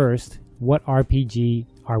choose first, what RPG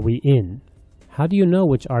are we in? How do you know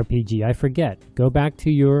which RPG? I forget. Go back to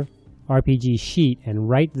your RPG sheet, and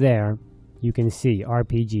right there you can see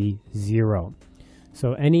RPG 0.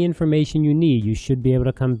 So any information you need, you should be able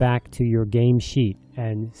to come back to your game sheet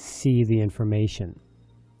and see the information.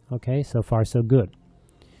 Okay, so far so good.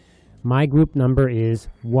 My group number is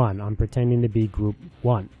 1. I'm pretending to be group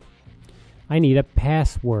 1. I need a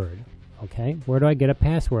password. Okay, where do I get a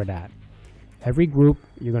password at? Every group,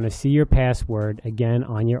 you're going to see your password again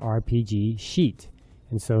on your RPG sheet.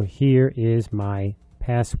 And so here is my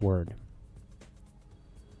password.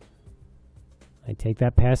 I take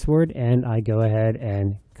that password and I go ahead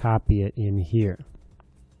and copy it in here.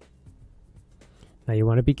 Now you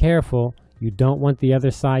want to be careful. You don't want the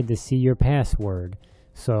other side to see your password.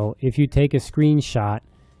 So if you take a screenshot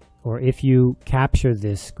or if you capture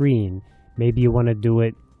this screen, maybe you want to do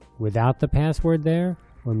it without the password there,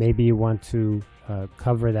 or maybe you want to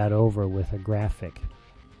cover that over with a graphic.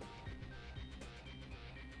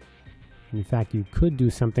 In fact, you could do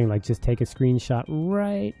something like just take a screenshot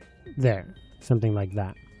right there, something like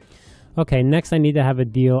that. Okay, next I need to have a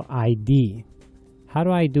deal ID. How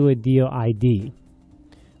do I do a deal ID?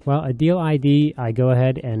 Well, a deal ID, I go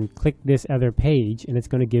ahead and click this other page and it's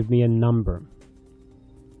going to give me a number.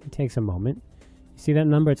 It takes a moment. See that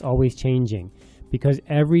number? It's always changing because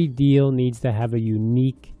every deal needs to have a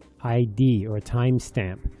unique ID or a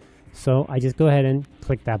timestamp. So I just go ahead and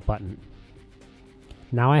click that button.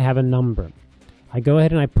 Now I have a number. I go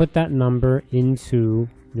ahead and I put that number into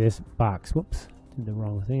this box. Whoops, did the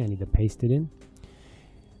wrong thing. I need to paste it in.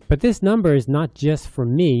 But this number is not just for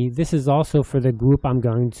me. This is also for the group I'm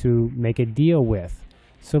going to make a deal with.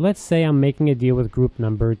 So let's say I'm making a deal with group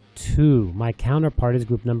number 2. My counterpart is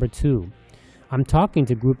group number 2. I'm talking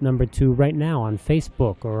to group number 2 right now on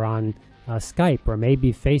Facebook or on Skype or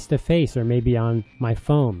maybe face-to-face or maybe on my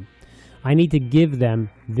phone. I need to give them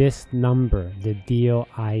this number, the deal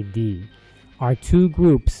ID. Our two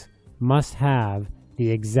groups must have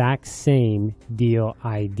the exact same deal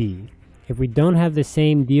ID. If we don't have the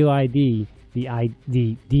same deal ID,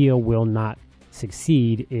 the deal will not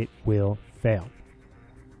succeed. It will fail.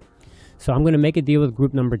 So I'm going to make a deal with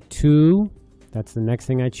group number 2. That's the next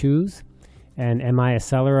thing I choose. And am I a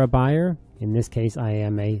seller or a buyer? In this case, I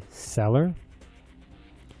am a seller.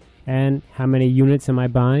 And how many units am I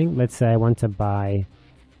buying? Let's say I want to buy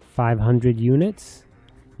 500 units.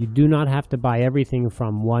 You do not have to buy everything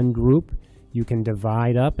from one group. You can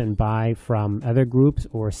divide up and buy from other groups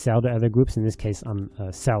or sell to other groups. In this case, I'm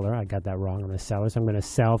a seller. I got that wrong. I'm a seller. So I'm going to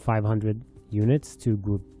sell 500 units to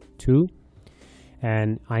group 2.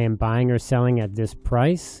 And I am buying or selling at this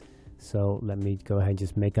price. So let me go ahead and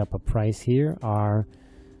just make up a price here. Our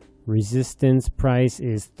resistance price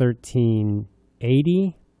is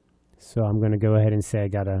 $13.80. So I'm going to go ahead and say I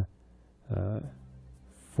got a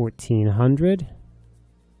 $1,400.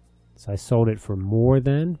 So I sold it for more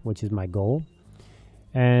than, which is my goal.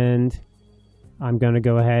 And I'm going to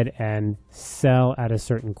go ahead and sell at a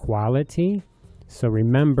certain quality. So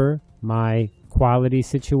remember my quality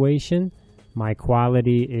situation. My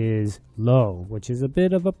quality is low, which is a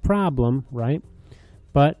bit of a problem, right?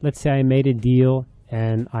 But let's say I made a deal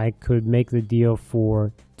and I could make the deal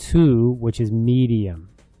for 2, which is medium.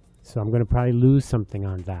 So I'm going to probably lose something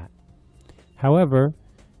on that. However,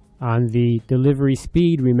 on the delivery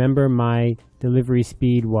speed, remember my delivery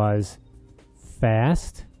speed was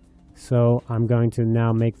fast. So I'm going to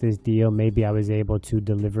now make this deal. Maybe I was able to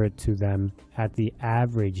deliver it to them at the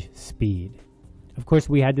average speed. Of course,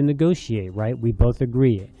 we had to negotiate, right? We both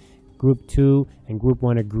agree. Group 2 and Group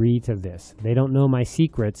 1 agree to this. They don't know my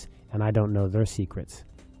secrets, and I don't know their secrets.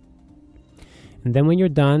 And then when you're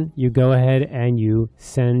done, you go ahead and you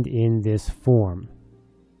send in this form.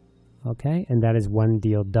 Okay, and that is one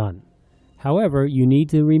deal done. However, you need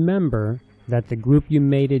to remember that the group you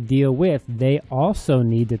made a deal with, they also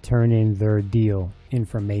need to turn in their deal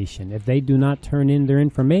information. If they do not turn in their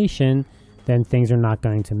information, then things are not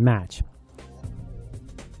going to match.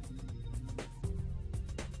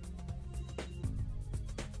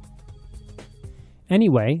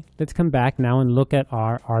 Anyway, let's come back now and look at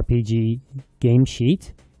our RPG game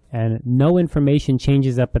sheet. And no information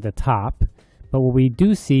changes up at the top. But what we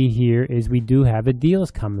do see here is we do have a deals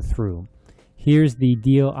come through. Here's the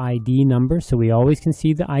deal ID number. So we always can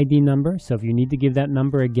see the ID number. So if you need to give that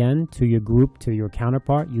number again to your group, to your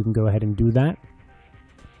counterpart, you can go ahead and do that.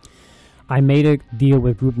 I made a deal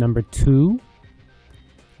with group number 2.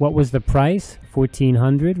 what was the price?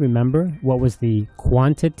 1,400, remember? What was the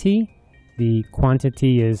quantity? The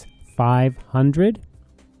quantity is 500.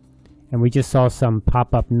 And we just saw some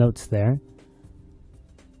pop-up notes there.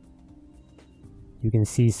 You can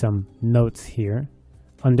see some notes here.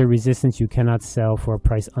 Under resistance, you cannot sell for a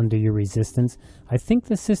price under your resistance. I think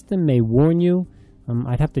the system may warn you.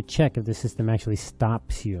 I'd have to check if the system actually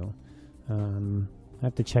stops you. I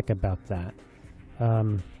have to check about that.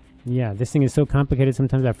 Yeah, this thing is so complicated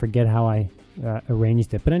sometimes I forget how I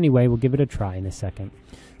arranged it. But anyway, we'll give it a try in a second.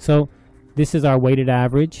 So this is our weighted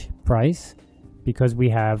average price because we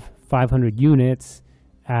have 500 units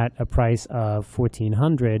at a price of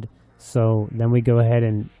 1,400. So then we go ahead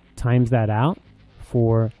and times that out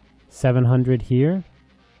for 700 here,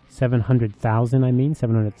 700,000 I mean,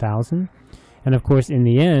 700,000. And of course in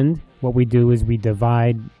the end, what we do is we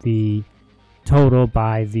divide the total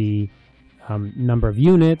by the number of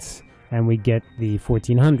units and we get the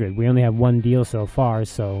 1,400. We only have one deal so far,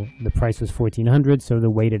 so the price was 1,400, so the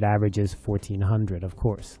weighted average is 1,400, of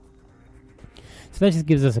course. So that just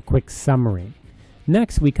gives us a quick summary.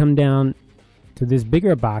 Next, we come down to this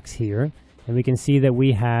bigger box here, and we can see that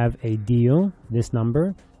we have a deal, this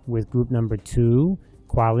number, with group number 2,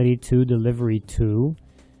 quality 2, delivery 2,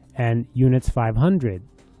 and units 500.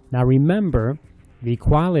 Now remember, the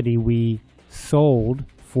quality we sold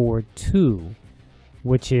for 2,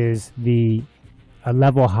 which is a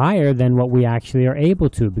level higher than what we actually are able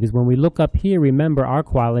to, because when we look up here, remember our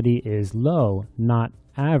quality is low, not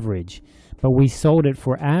average, but we sold it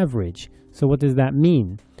for average. So what does that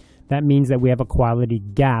mean? That means that we have a quality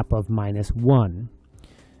gap of -1.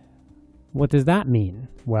 What does that mean?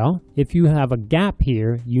 Well, if you have a gap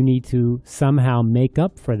here, you need to somehow make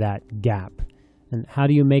up for that gap. And how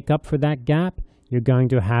do you make up for that gap? You're going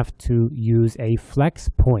to have to use a flex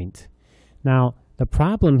point. Now, the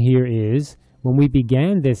problem here is when we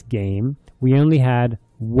began this game, we only had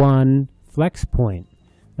one flex point.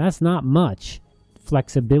 That's not much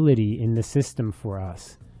flexibility in the system for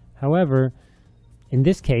us. However, in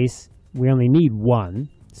this case, we only need one,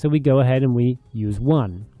 so we go ahead and we use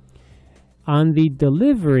one. On the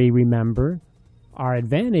delivery, remember, our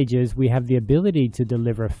advantage is we have the ability to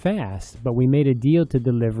deliver fast, but we made a deal to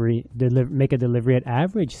make a delivery at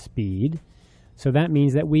average speed. So that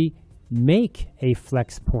means that we make a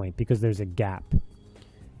flex point because there's a gap.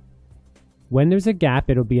 When there's a gap,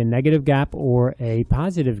 it'll be a negative gap or a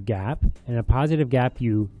positive gap. And a positive gap,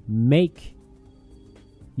 you make,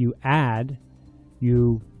 you add,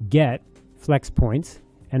 you get flex points.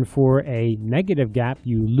 And for a negative gap,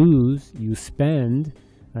 you lose, you spend,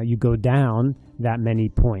 you go down that many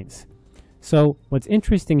points. So what's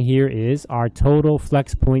interesting here is our total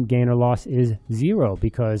flex point gain or loss is 0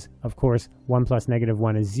 because, of course, 1 plus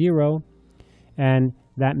 -1 is 0. And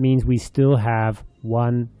that means we still have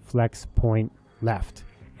one flex point left.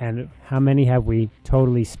 And how many have we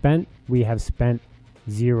totally spent? We have spent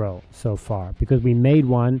 0 so far because we made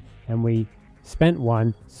one and we spent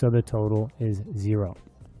one, so the total is 0.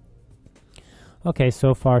 Okay,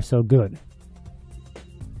 so far so good.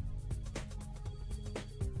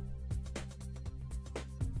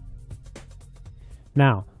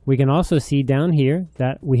 Now, we can also see down here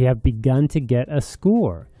that we have begun to get a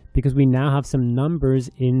score because we now have some numbers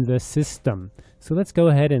in the system. So let's go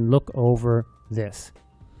ahead and look over this.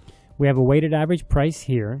 We have a weighted average price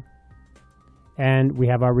here, and we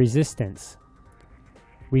have our resistance.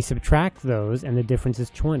 We subtract those, and the difference is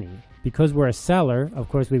 20. Because we're a seller, of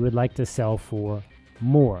course, we would like to sell for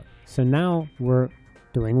more. So now we're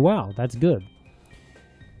doing well. That's good.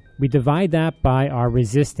 We divide that by our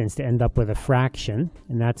resistance to end up with a fraction,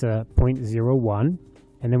 and that's a 0.01.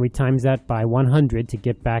 And then we times that by 100 to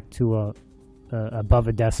get back to above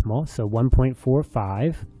a decimal, so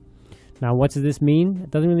 1.45. Now, what does this mean?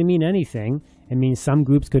 It doesn't really mean anything. It means some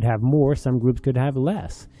groups could have more, some groups could have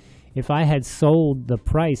less. If I had sold the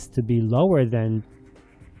price to be lower than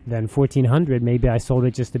 1,400, maybe I sold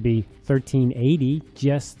it just to be 1,380,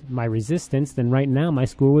 just my resistance, then right now my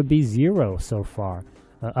score would be 0 so far.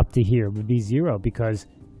 Up to here would be 0 because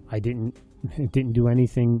I didn't do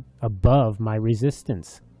anything above my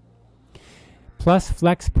resistance. Plus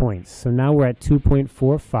flex points. So now we're at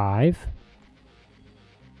 2.45.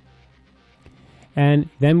 And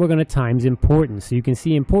then we're going to times importance. So you can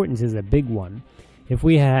see importance is a big one. If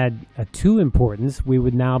we had a 2 importance, we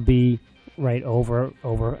would now be right over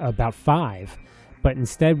about 5. But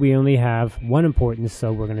instead we only have 1 importance,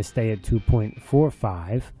 so we're going to stay at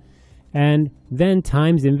 2.45. And then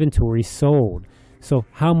times inventory sold. So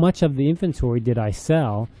how much of the inventory did I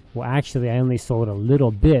sell? Well, actually I only sold a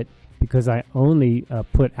little bit because I only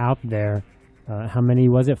put out there how many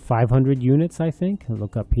was it? 500 units, I think. I'll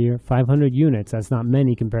look up here. 500 units. That's not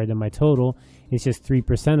many compared to my total. It's just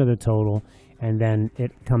 3% of the total. And then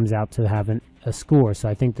it comes out to having a score. So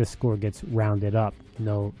I think the score gets rounded up.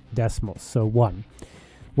 No decimals. So 1.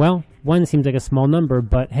 Well, 1 seems like a small number,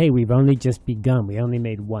 but hey, we've only just begun. We only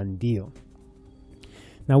made one deal.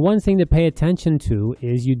 Now, one thing to pay attention to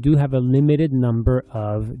is you do have a limited number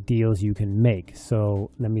of deals you can make.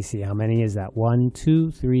 So let me see, how many is that? 1,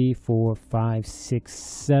 2, 3, 4, 5, 6,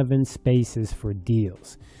 7 spaces for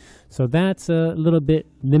deals. So that's a little bit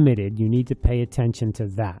limited. You need to pay attention to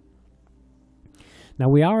that. Now,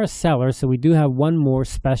 we are a seller, so we do have one more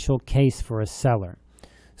special case for a seller.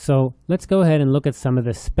 So let's go ahead and look at some of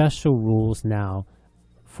the special rules now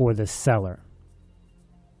for the seller.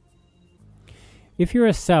 If you're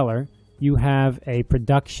a seller, you have a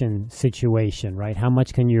production situation, right? How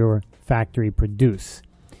much can your factory produce?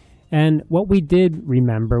 And what we did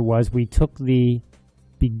remember was we took the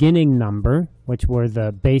beginning number, which were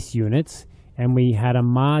the base units, and we had a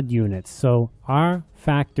mod unit. So our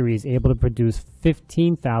factory is able to produce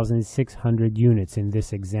 15,600 units in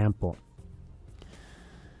this example.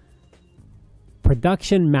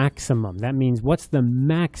 Production maximum, that means what's the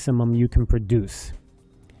maximum you can produce?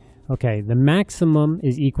 Okay, the maximum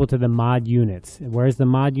is equal to the mod units. Where's the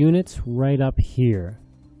mod units? Right up here.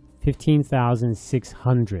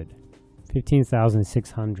 15,600.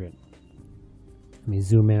 15,600. Let me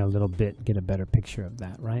zoom in a little bit, get a better picture of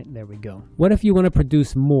that, right? There we go. What if you want to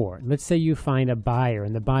produce more? Let's say you find a buyer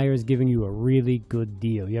and the buyer is giving you a really good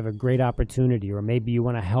deal. You have a great opportunity, or maybe you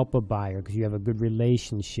want to help a buyer because you have a good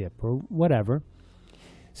relationship or whatever.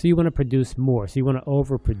 So you want to produce more. So you want to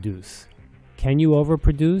overproduce. Can you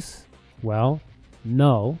overproduce? Well,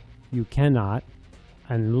 no, you cannot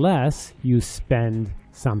unless you spend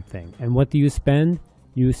something. And what do you spend?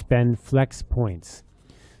 You spend flex points.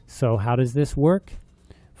 So how does this work?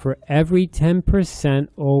 For every 10%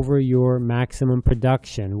 over your maximum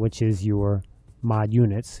production, which is your mod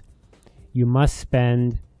units, you must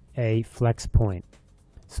spend a flex point.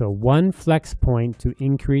 So 1 flex point to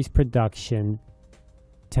increase production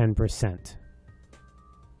 10%.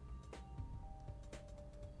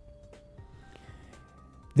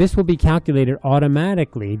 This will be calculated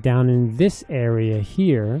automatically down in this area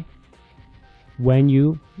here when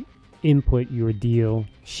you input your deal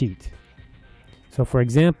sheet. So for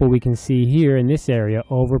example, we can see here in this area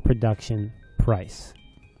overproduction price.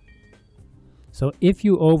 So if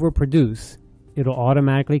you overproduce, it'll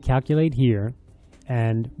automatically calculate here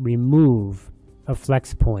and remove a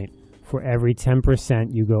flex point for every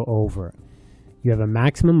 10% you go over. You have a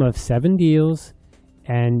maximum of 7 deals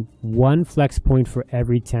and 1 flex point for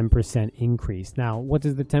every 10% increase. Now, what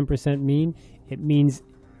does the 10% mean? It means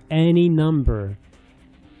any number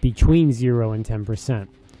between 0 and 10%.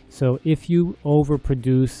 So if you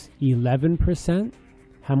overproduce 11%,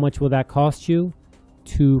 how much will that cost you?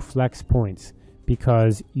 2 flex points,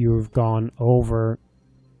 because you've gone over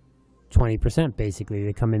 20% basically.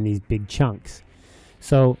 They come in these big chunks.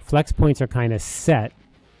 So flex points are kind of set,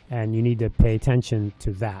 and you need to pay attention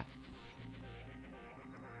to that.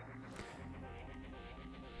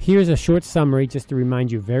 Here's a short summary just to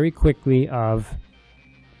remind you very quickly of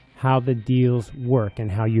how the deals work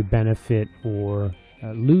and how you benefit or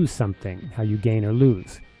lose something, how you gain or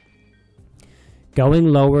lose. Going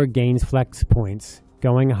lower gains flex points.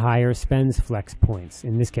 Going higher spends flex points,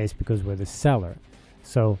 in this case because we're the seller.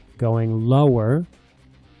 So going lower,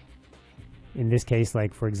 in this case,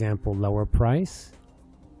 like for example, lower price,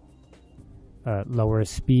 lower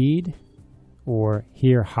speed, or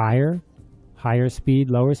here higher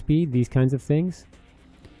speed, lower speed, these kinds of things.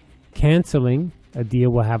 Canceling a deal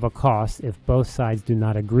will have a cost if both sides do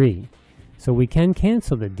not agree. So we can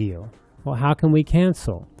cancel the deal. Well, how can we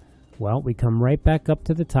cancel? Well, we come right back up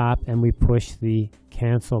to the top and we push the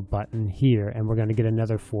cancel button here, and we're going to get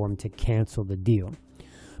another form to cancel the deal.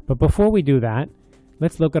 But before we do that,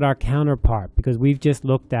 let's look at our counterpart, because we've just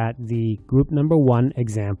looked at the group number 1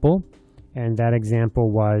 example, and that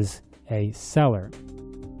example was a seller.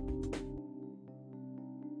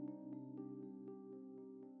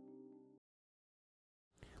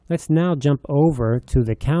 Let's now jump over to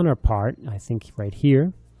the counterpart, I think right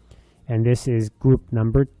here, and this is group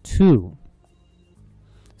number 2.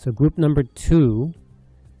 So group number 2,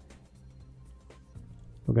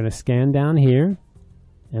 we're going to scan down here,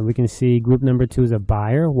 and we can see group number 2 is a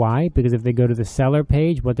buyer. Why? Because if they go to the seller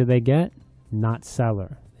page, what do they get? Not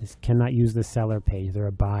seller. This cannot use the seller page. They're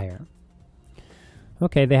a buyer.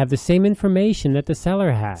 Okay, they have the same information that the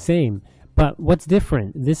seller has. Same. But what's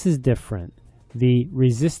different? This is different. The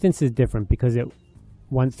resistance is different because it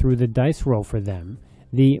went through the dice roll for them.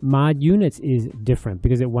 The mod units is different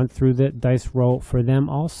because it went through the dice roll for them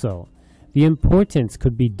also. The importance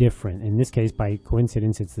could be different. In this case, by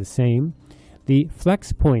coincidence, it's the same. The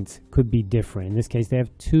flex points could be different. In this case, they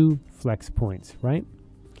have 2 flex points, right?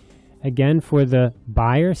 Again, for the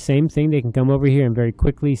buyer, same thing. They can come over here and very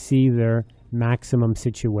quickly see their maximum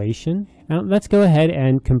situation. Now, let's go ahead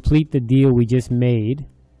and complete the deal we just made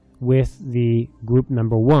with the group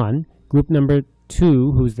number 1. Group number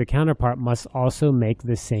 2, who's the counterpart, must also make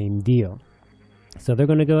the same deal. So they're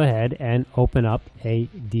going to go ahead and open up a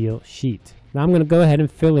deal sheet. Now I'm going to go ahead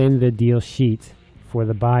and fill in the deal sheet for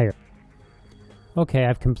the buyer. Okay,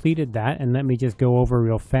 I've completed that, and let me just go over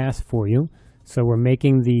real fast for you. So we're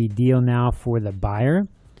making the deal now for the buyer,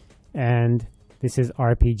 and this is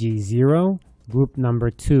RPG 0, group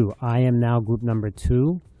number 2. I am now group number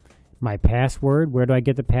 2. My password, where do I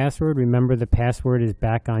get the password? Remember, the password is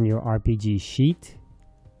back on your RPG sheet.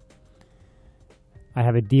 I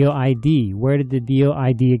have a deal ID. Where did the deal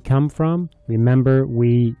ID come from? Remember,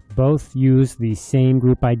 we both use the same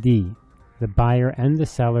group ID. The buyer and the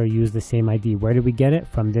seller use the same ID. Where did we get it?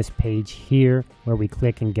 From this page here, where we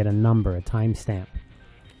click and get a number, a timestamp.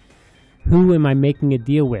 Who am I making a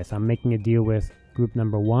deal with? I'm making a deal with group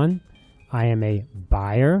number 1. I am a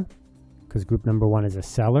buyer, because group number 1 is a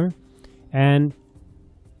seller. And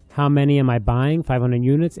how many am I buying? 500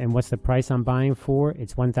 units. And what's the price I'm buying for?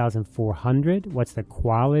 It's 1,400. What's the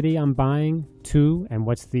quality I'm buying? 2. And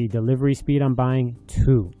what's the delivery speed I'm buying?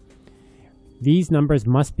 2. These numbers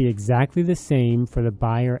must be exactly the same for the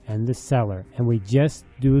buyer and the seller. And we just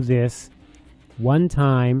do this one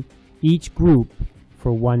time, each group,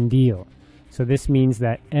 for one deal. So this means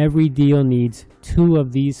that every deal needs 2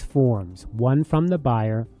 of these forms. 1 from the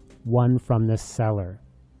buyer, 1 from the seller.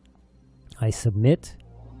 I submit.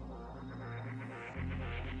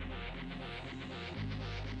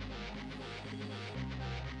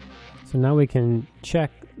 So now we can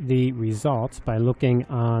check the results by looking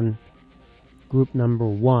on group number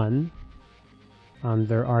 1 on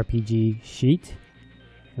their RPG sheet.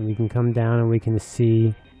 And we can come down and we can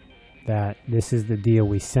see that this is the deal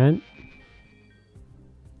we sent.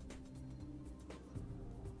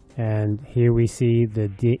 And here we see the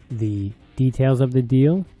details of the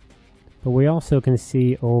deal. But we also can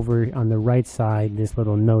see over on the right side this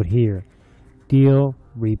little note here. Deal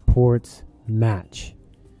reports match.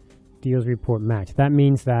 Deals report match. That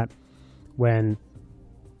means that when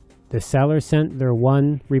the seller sent their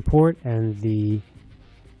 1 report and the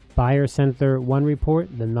buyer sent their 1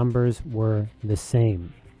 report, the numbers were the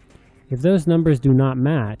same. If those numbers do not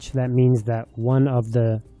match, that means that one of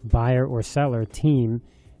the buyer or seller team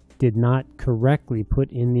did not correctly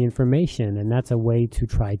put in the information, and that's a way to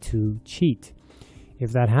try to cheat.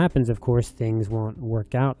 If that happens, of course, things won't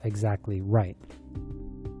work out exactly right.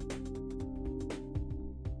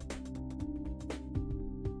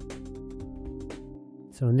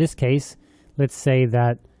 So in this case, let's say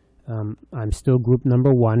that I'm still group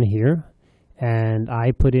number 1 here, and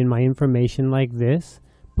I put in my information like this,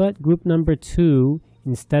 but group number 2,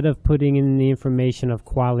 instead of putting in the information of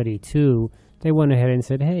quality 2, they went ahead and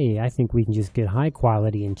said, hey, I think we can just get high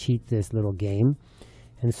quality and cheat this little game.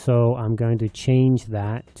 And so I'm going to change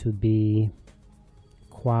that to be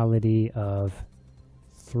quality of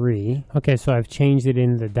 3. Okay, so I've changed it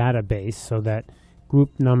in the database so that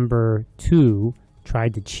group number 2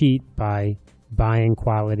 tried to cheat by buying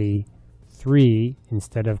quality 3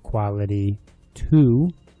 instead of quality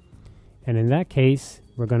 2. And in that case,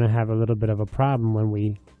 we're going to have a little bit of a problem when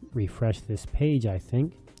we refresh this page, I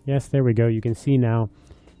think. Yes, there we go. You can see now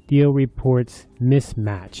deal reports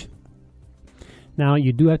mismatch. Now,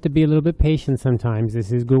 you do have to be a little bit patient sometimes.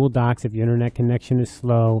 This is Google Docs. If your internet connection is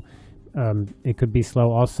slow, it could be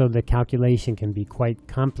slow. Also, the calculation can be quite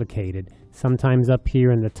complicated. Sometimes up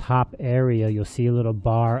here in the top area, you'll see a little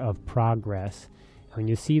bar of progress. When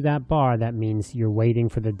you see that bar, that means you're waiting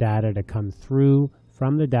for the data to come through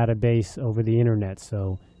from the database over the internet.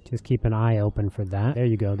 So just keep an eye open for that. There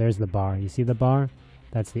you go. There's the bar. You see the bar?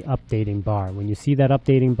 That's the updating bar. When you see that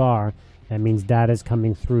updating bar, that means data is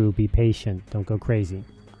coming through. Be patient. Don't go crazy.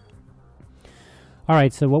 All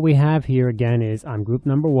right, so what we have here again is I'm group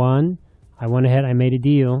number 1. I went ahead, I made a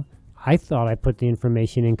deal. I thought I put the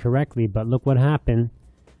information in correctly, but look what happened.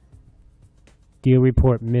 Deal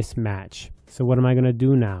report mismatch. So what am I going to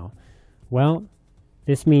do now? Well,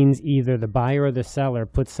 this means either the buyer or the seller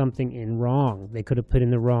put something in wrong. They could have put in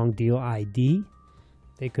the wrong deal ID.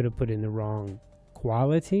 They could have put in the wrong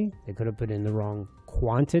quality. They could have put in the wrong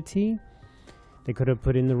quantity. They could have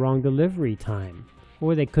put in the wrong delivery time.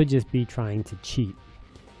 Or they could just be trying to cheat.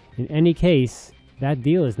 In any case, that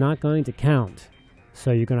deal is not going to count.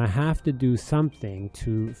 So you're going to have to do something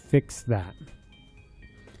to fix that.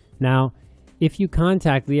 Now, if you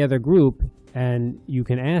contact the other group and you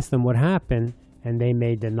can ask them what happened, and they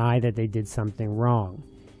may deny that they did something wrong,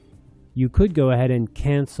 you could go ahead and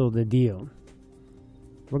cancel the deal.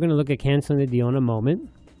 We're going to look at canceling the deal in a moment.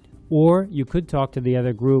 Or you could talk to the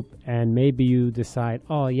other group and maybe you decide,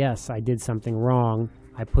 oh yes, I did something wrong.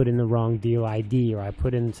 I put in the wrong deal ID, or I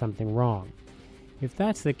put in something wrong. If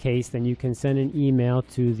that's the case, then you can send an email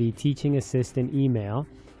to the teaching assistant email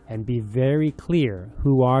and be very clear.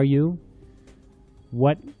 Who are you?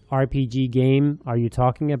 What RPG game are you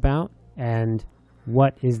talking about? And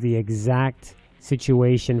what is the exact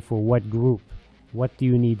situation for what group? What do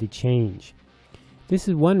you need to change? This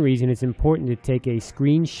is one reason it's important to take a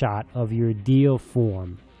screenshot of your deal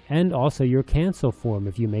form and also your cancel form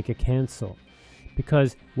if you make a cancel.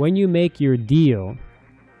 Because when you make your deal,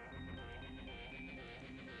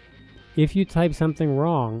 if you type something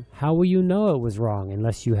wrong, how will you know it was wrong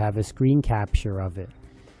unless you have a screen capture of it?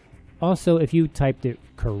 Also, if you typed it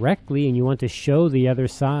correctly and you want to show the other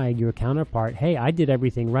side, your counterpart, hey, I did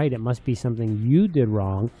everything right, it must be something you did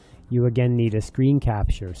wrong, you again need a screen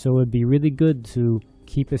capture. So it would be really good to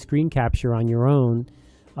keep a screen capture on your own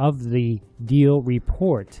of the deal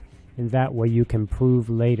report, and that way you can prove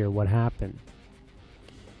later what happened.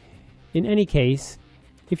 In any case,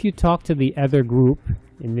 if you talk to the other group,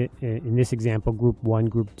 in this example, group 1,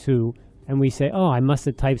 group 2, and we say, oh, I must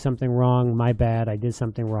have typed something wrong, my bad, I did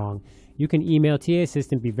something wrong, you can email TA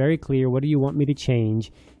Assistant, be very clear, what do you want me to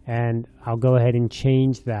change, and I'll go ahead and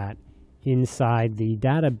change that inside the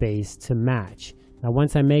database to match. Now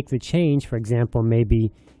once I make the change, for example,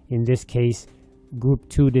 maybe in this case, group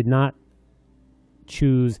 2 did not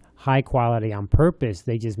choose high quality on purpose,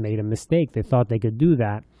 they just made a mistake, they thought they could do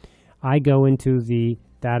that. I go into the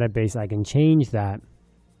database, I can change that,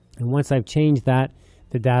 and once I've changed that,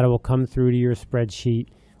 the data will come through to your spreadsheet,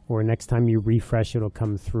 or next time you refresh, it'll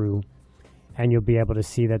come through, and you'll be able to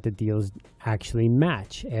see that the deals actually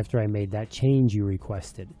match after I made that change you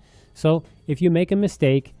requested. So if you make a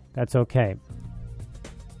mistake, that's okay.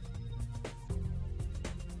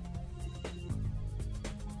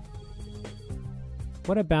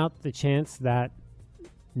 What about the chance that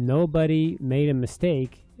nobody made a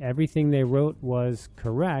mistake, everything they wrote was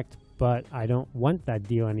correct, but I don't want that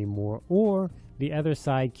deal anymore, or the other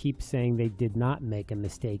side keeps saying they did not make a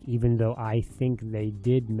mistake, even though I think they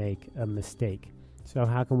did make a mistake. So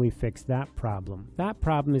how can we fix that problem? That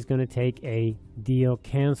problem is going to take a deal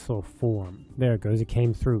cancel form. There it goes, it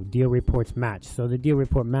came through. Deal reports match. So the deal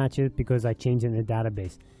report matches because I changed it in the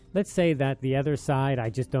database. Let's say that the other side, I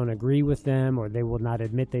just don't agree with them, or they will not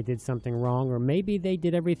admit they did something wrong, or maybe they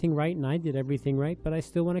did everything right and I did everything right, but I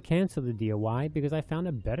still want to cancel the deal. Why? Because I found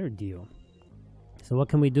a better deal. So what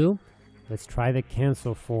can we do? Let's try the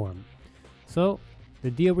cancel form. So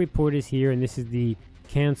the deal report is here, and this is the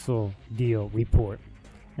cancel deal report.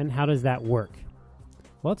 And how does that work?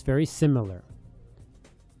 Well, it's very similar.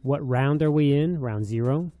 What round are we in? Round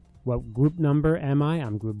 0. What group number am I?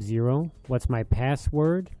 I'm group 0. What's my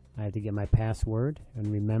password? I have to get my password.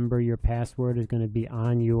 And remember, your password is going to be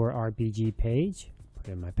on your RPG page. Put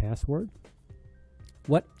in my password.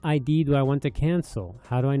 What ID do I want to cancel?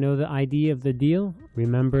 How do I know the ID of the deal?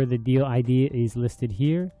 Remember, the deal ID is listed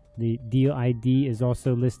here. The deal ID is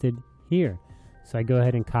also listed here. So I go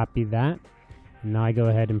ahead and copy that. And now I go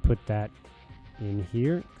ahead and put that in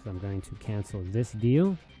here, because I'm going to cancel this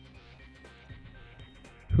deal.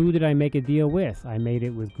 Who did I make a deal with? I made it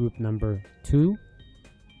with group number 2.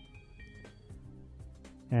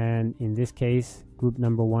 And in this case, group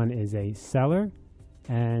number 1 is a seller.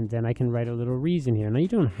 And then I can write a little reason here. Now you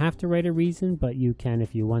don't have to write a reason, but you can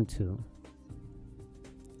if you want to.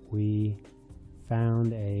 We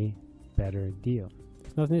found a better deal.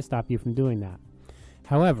 There's nothing to stop you from doing that.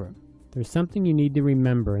 However, there's something you need to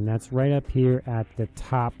remember, and that's right up here at the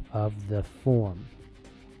top of the form.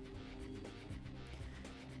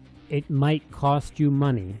 It might cost you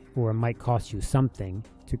money, or it might cost you something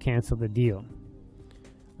to cancel the deal.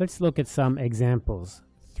 Let's look at some examples.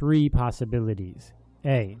 3 possibilities.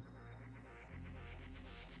 A.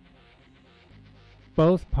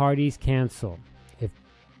 Both parties cancel. If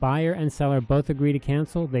buyer and seller both agree to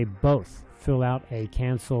cancel, they both fill out a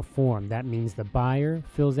cancel form. That means the buyer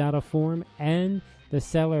fills out a form and the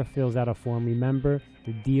seller fills out a form. Remember,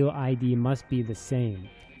 the deal ID must be the same.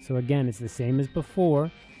 So again, it's the same as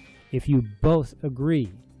before. If you both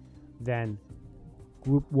agree, then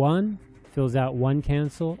group 1 fills out 1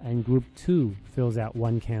 cancel and group 2 fills out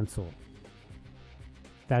 1 cancel.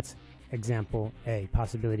 That's example A,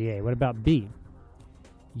 possibility A. What about B?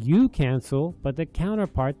 You cancel, but the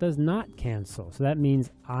counterpart does not cancel. So that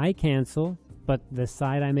means I cancel, but the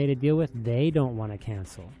side I made a deal with, they don't want to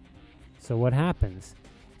cancel. So what happens?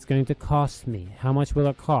 It's going to cost me. How much will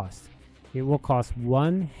it cost? It will cost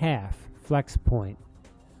 1/2 flex point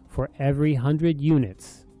for every 100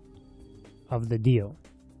 units of the deal.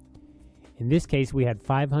 In this case, we had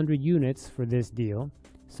 500 units for this deal,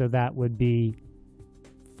 so that would be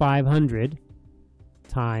 500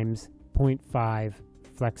 times 0.5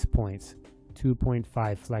 flex points,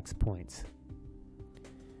 2.5 flex points.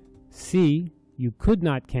 C, you could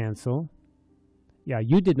not cancel. Yeah,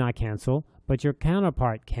 you did not cancel, but your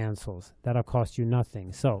counterpart cancels. That'll cost you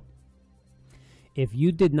nothing. So if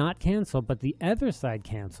you did not cancel, but the other side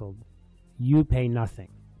canceled, you pay nothing,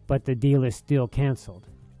 but the deal is still canceled.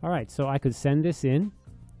 All right, so I could send this in,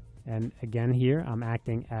 and again here, I'm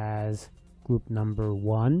acting as group number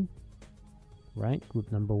 1, right?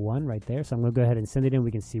 Group number 1 right there. So I'm gonna go ahead and send it in.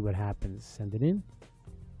 We can see what happens. Send it in.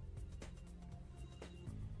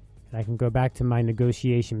 And I can go back to my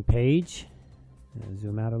negotiation page.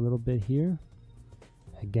 Zoom out a little bit here.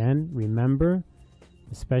 Again, remember,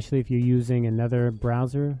 especially if you're using another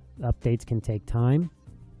browser, updates can take time.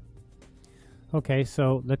 Okay,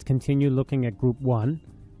 so let's continue looking at group 1.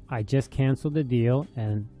 I just canceled the deal,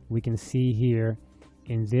 and we can see here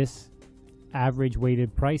in this average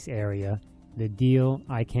weighted price area, the deal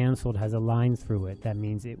I canceled has a line through it. That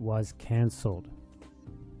means it was canceled.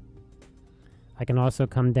 I can also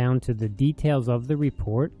come down to the details of the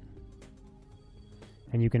report,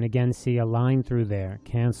 and you can again see a line through there,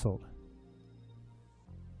 canceled.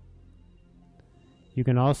 You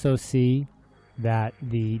can also see that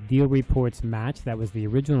the deal reports match. That was the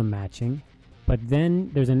original matching. But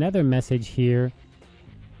then there's another message here,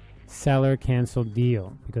 seller canceled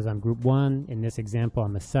deal. Because I'm group 1, in this example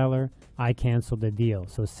I'm a seller, I canceled the deal.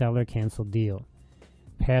 So seller canceled deal.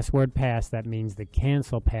 Password passed, that means the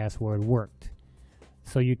cancel password worked.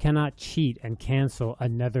 So you cannot cheat and cancel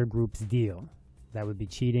another group's deal. That would be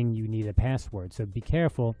cheating. You need a password. So be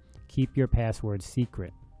careful, keep your password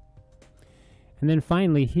secret. And then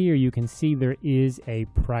finally here you can see there is a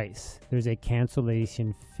price. There's a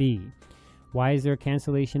cancellation fee. Why is there a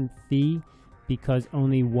cancellation fee? Because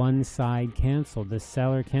only one side canceled. The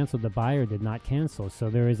seller canceled, the buyer did not cancel. So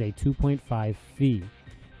there is a 2.5 fee.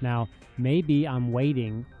 Now, maybe I'm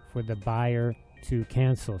waiting for the buyer to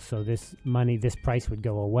cancel, so this money, this price would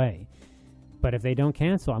go away. But if they don't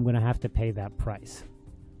cancel, I'm going to have to pay that price.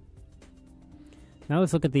 Now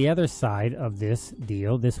let's look at the other side of this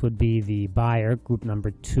deal. This would be the buyer, group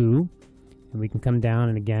number 2. And we can come down,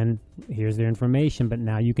 and again, here's their information, but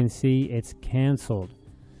now you can see it's canceled.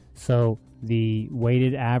 So the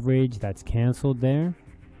weighted average, that's canceled there.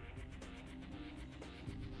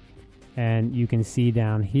 And you can see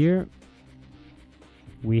down here,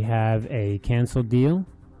 we have a canceled deal.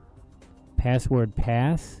 Password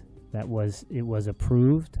pass, it was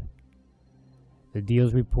approved. The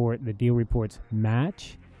deal reports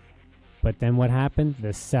match. But then what happened?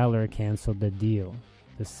 The seller canceled the deal.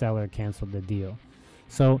 The seller canceled the deal.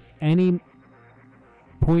 So any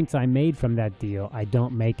points I made from that deal, I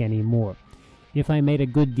don't make anymore. If I made a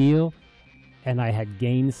good deal and I had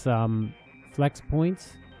gained some flex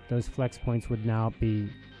points, those flex points would now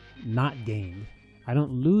be not gained. I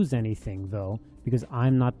don't lose anything though, because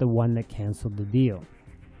I'm not the one that canceled the deal.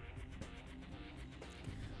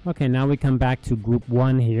 Okay, now we come back to group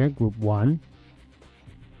 1 here, group 1.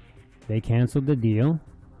 They canceled the deal,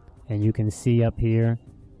 and you can see up here,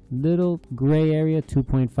 little gray area,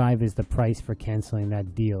 2.5 is the price for canceling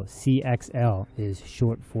that deal. CXL is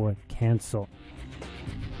short for cancel.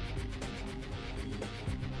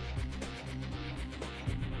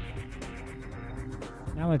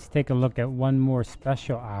 Now let's take a look at one more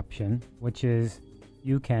special option, which is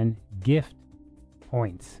you can gift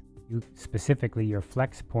points, specifically your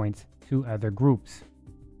flex points, to other groups.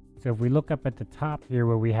 So if we look up at the top here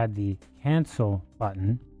where we had the cancel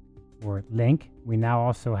button or link, we now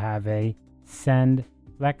also have a send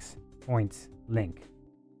flex points link.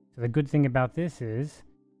 So the good thing about this is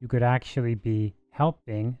you could actually be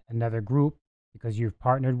helping another group because you've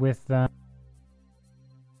partnered with them.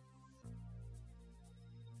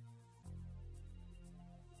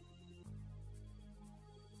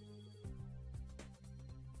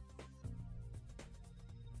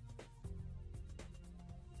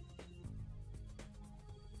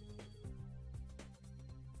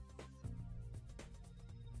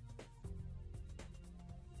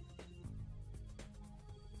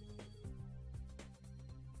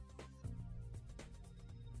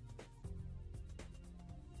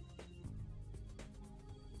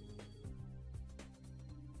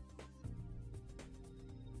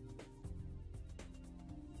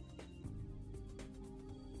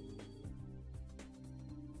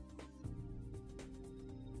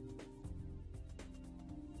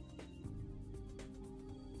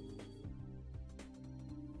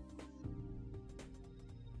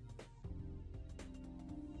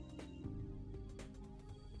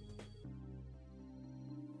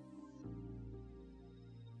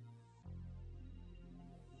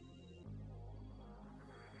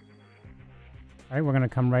 All right, we're going to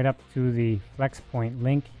come right up to the FlexPoint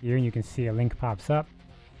link here, and you can see a link pops up.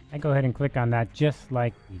 I go ahead and click on that just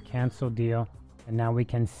like the cancel deal, and now we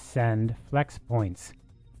can send flex points.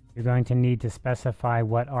 You're going to need to specify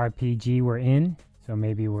what RPG we're in, so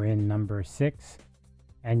maybe we're in number 6,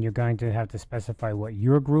 and you're going to have to specify what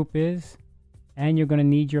your group is, and you're going to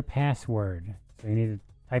need your password. So you need to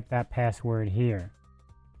type that password here.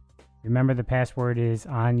 Remember, the password is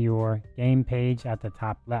on your game page at the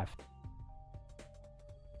top left.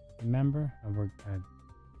 Remember, we're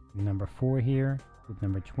number 4 here, group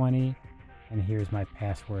number 20, and here's my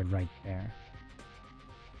password right there.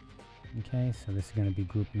 Okay, so this is going to be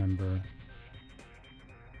group number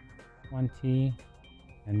 20,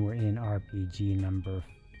 and we're in RPG number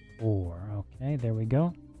 4. Okay, there we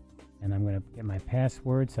go. And I'm going to get my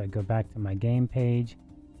password, so I go back to my game page,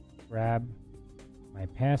 grab my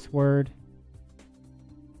password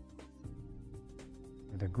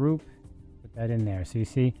for the group, put that in there. So you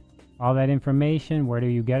see all that information. Where do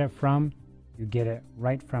you get it from? You get it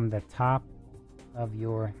right from the top of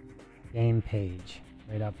your game page,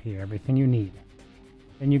 right up here, everything you need.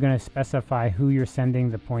 Then you're going to specify who you're sending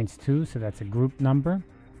the points to, so that's a group number,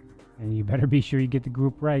 and you better be sure you get the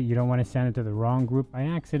group right. You don't want to send it to the wrong group by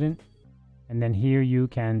accident. And then here you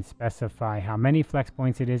can specify how many flex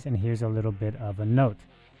points it is, and here's a little bit of a note.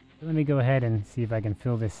 So let me go ahead and see if I can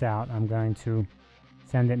fill this out. I'm going to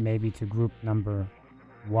send it maybe to group number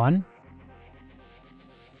 1.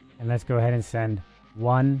 And let's go ahead and send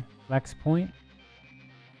 1 flex point.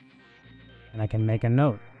 And I can make a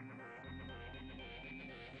note.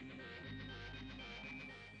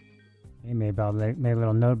 Okay, maybe I'll make a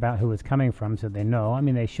little note about who it's coming from so they know. I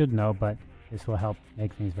mean, they should know, but this will help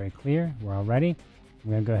make things very clear. We're all ready.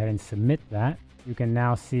 I'm going to go ahead and submit that. You can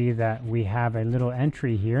now see that we have a little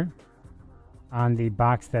entry here on the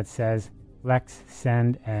box that says Flex,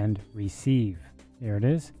 Send, and Receive. Here it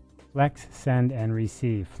is. Flex, Send, and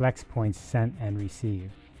Receive. Flex points sent and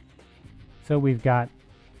received. So we've got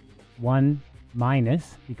 1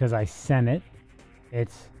 minus because I sent it.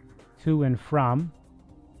 It's to and from,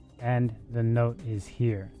 and the note is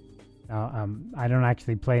here. Now, I don't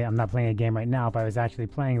actually play, I'm not playing a game right now. If I was actually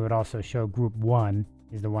playing, it would also show group 1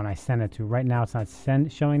 is the one I sent it to. Right now, it's not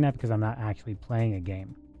showing that because I'm not actually playing a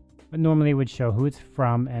game. But normally it would show who it's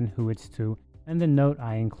from and who it's to, and the note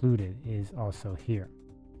I included is also here.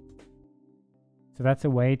 So that's a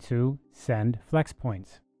way to send flex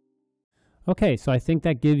points. Okay, so I think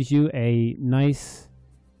that gives you a nice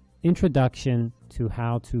introduction to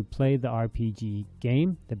how to play the RPG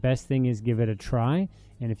game. The best thing is give it a try.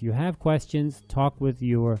 And if you have questions, talk with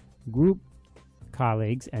your group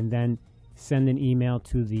colleagues and then send an email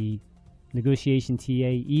to the negotiation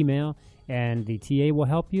TA email, and the TA will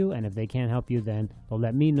help you. And if they can't help you, then they'll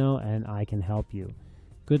let me know and I can help you.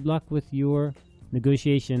 Good luck with your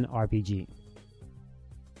negotiation RPG.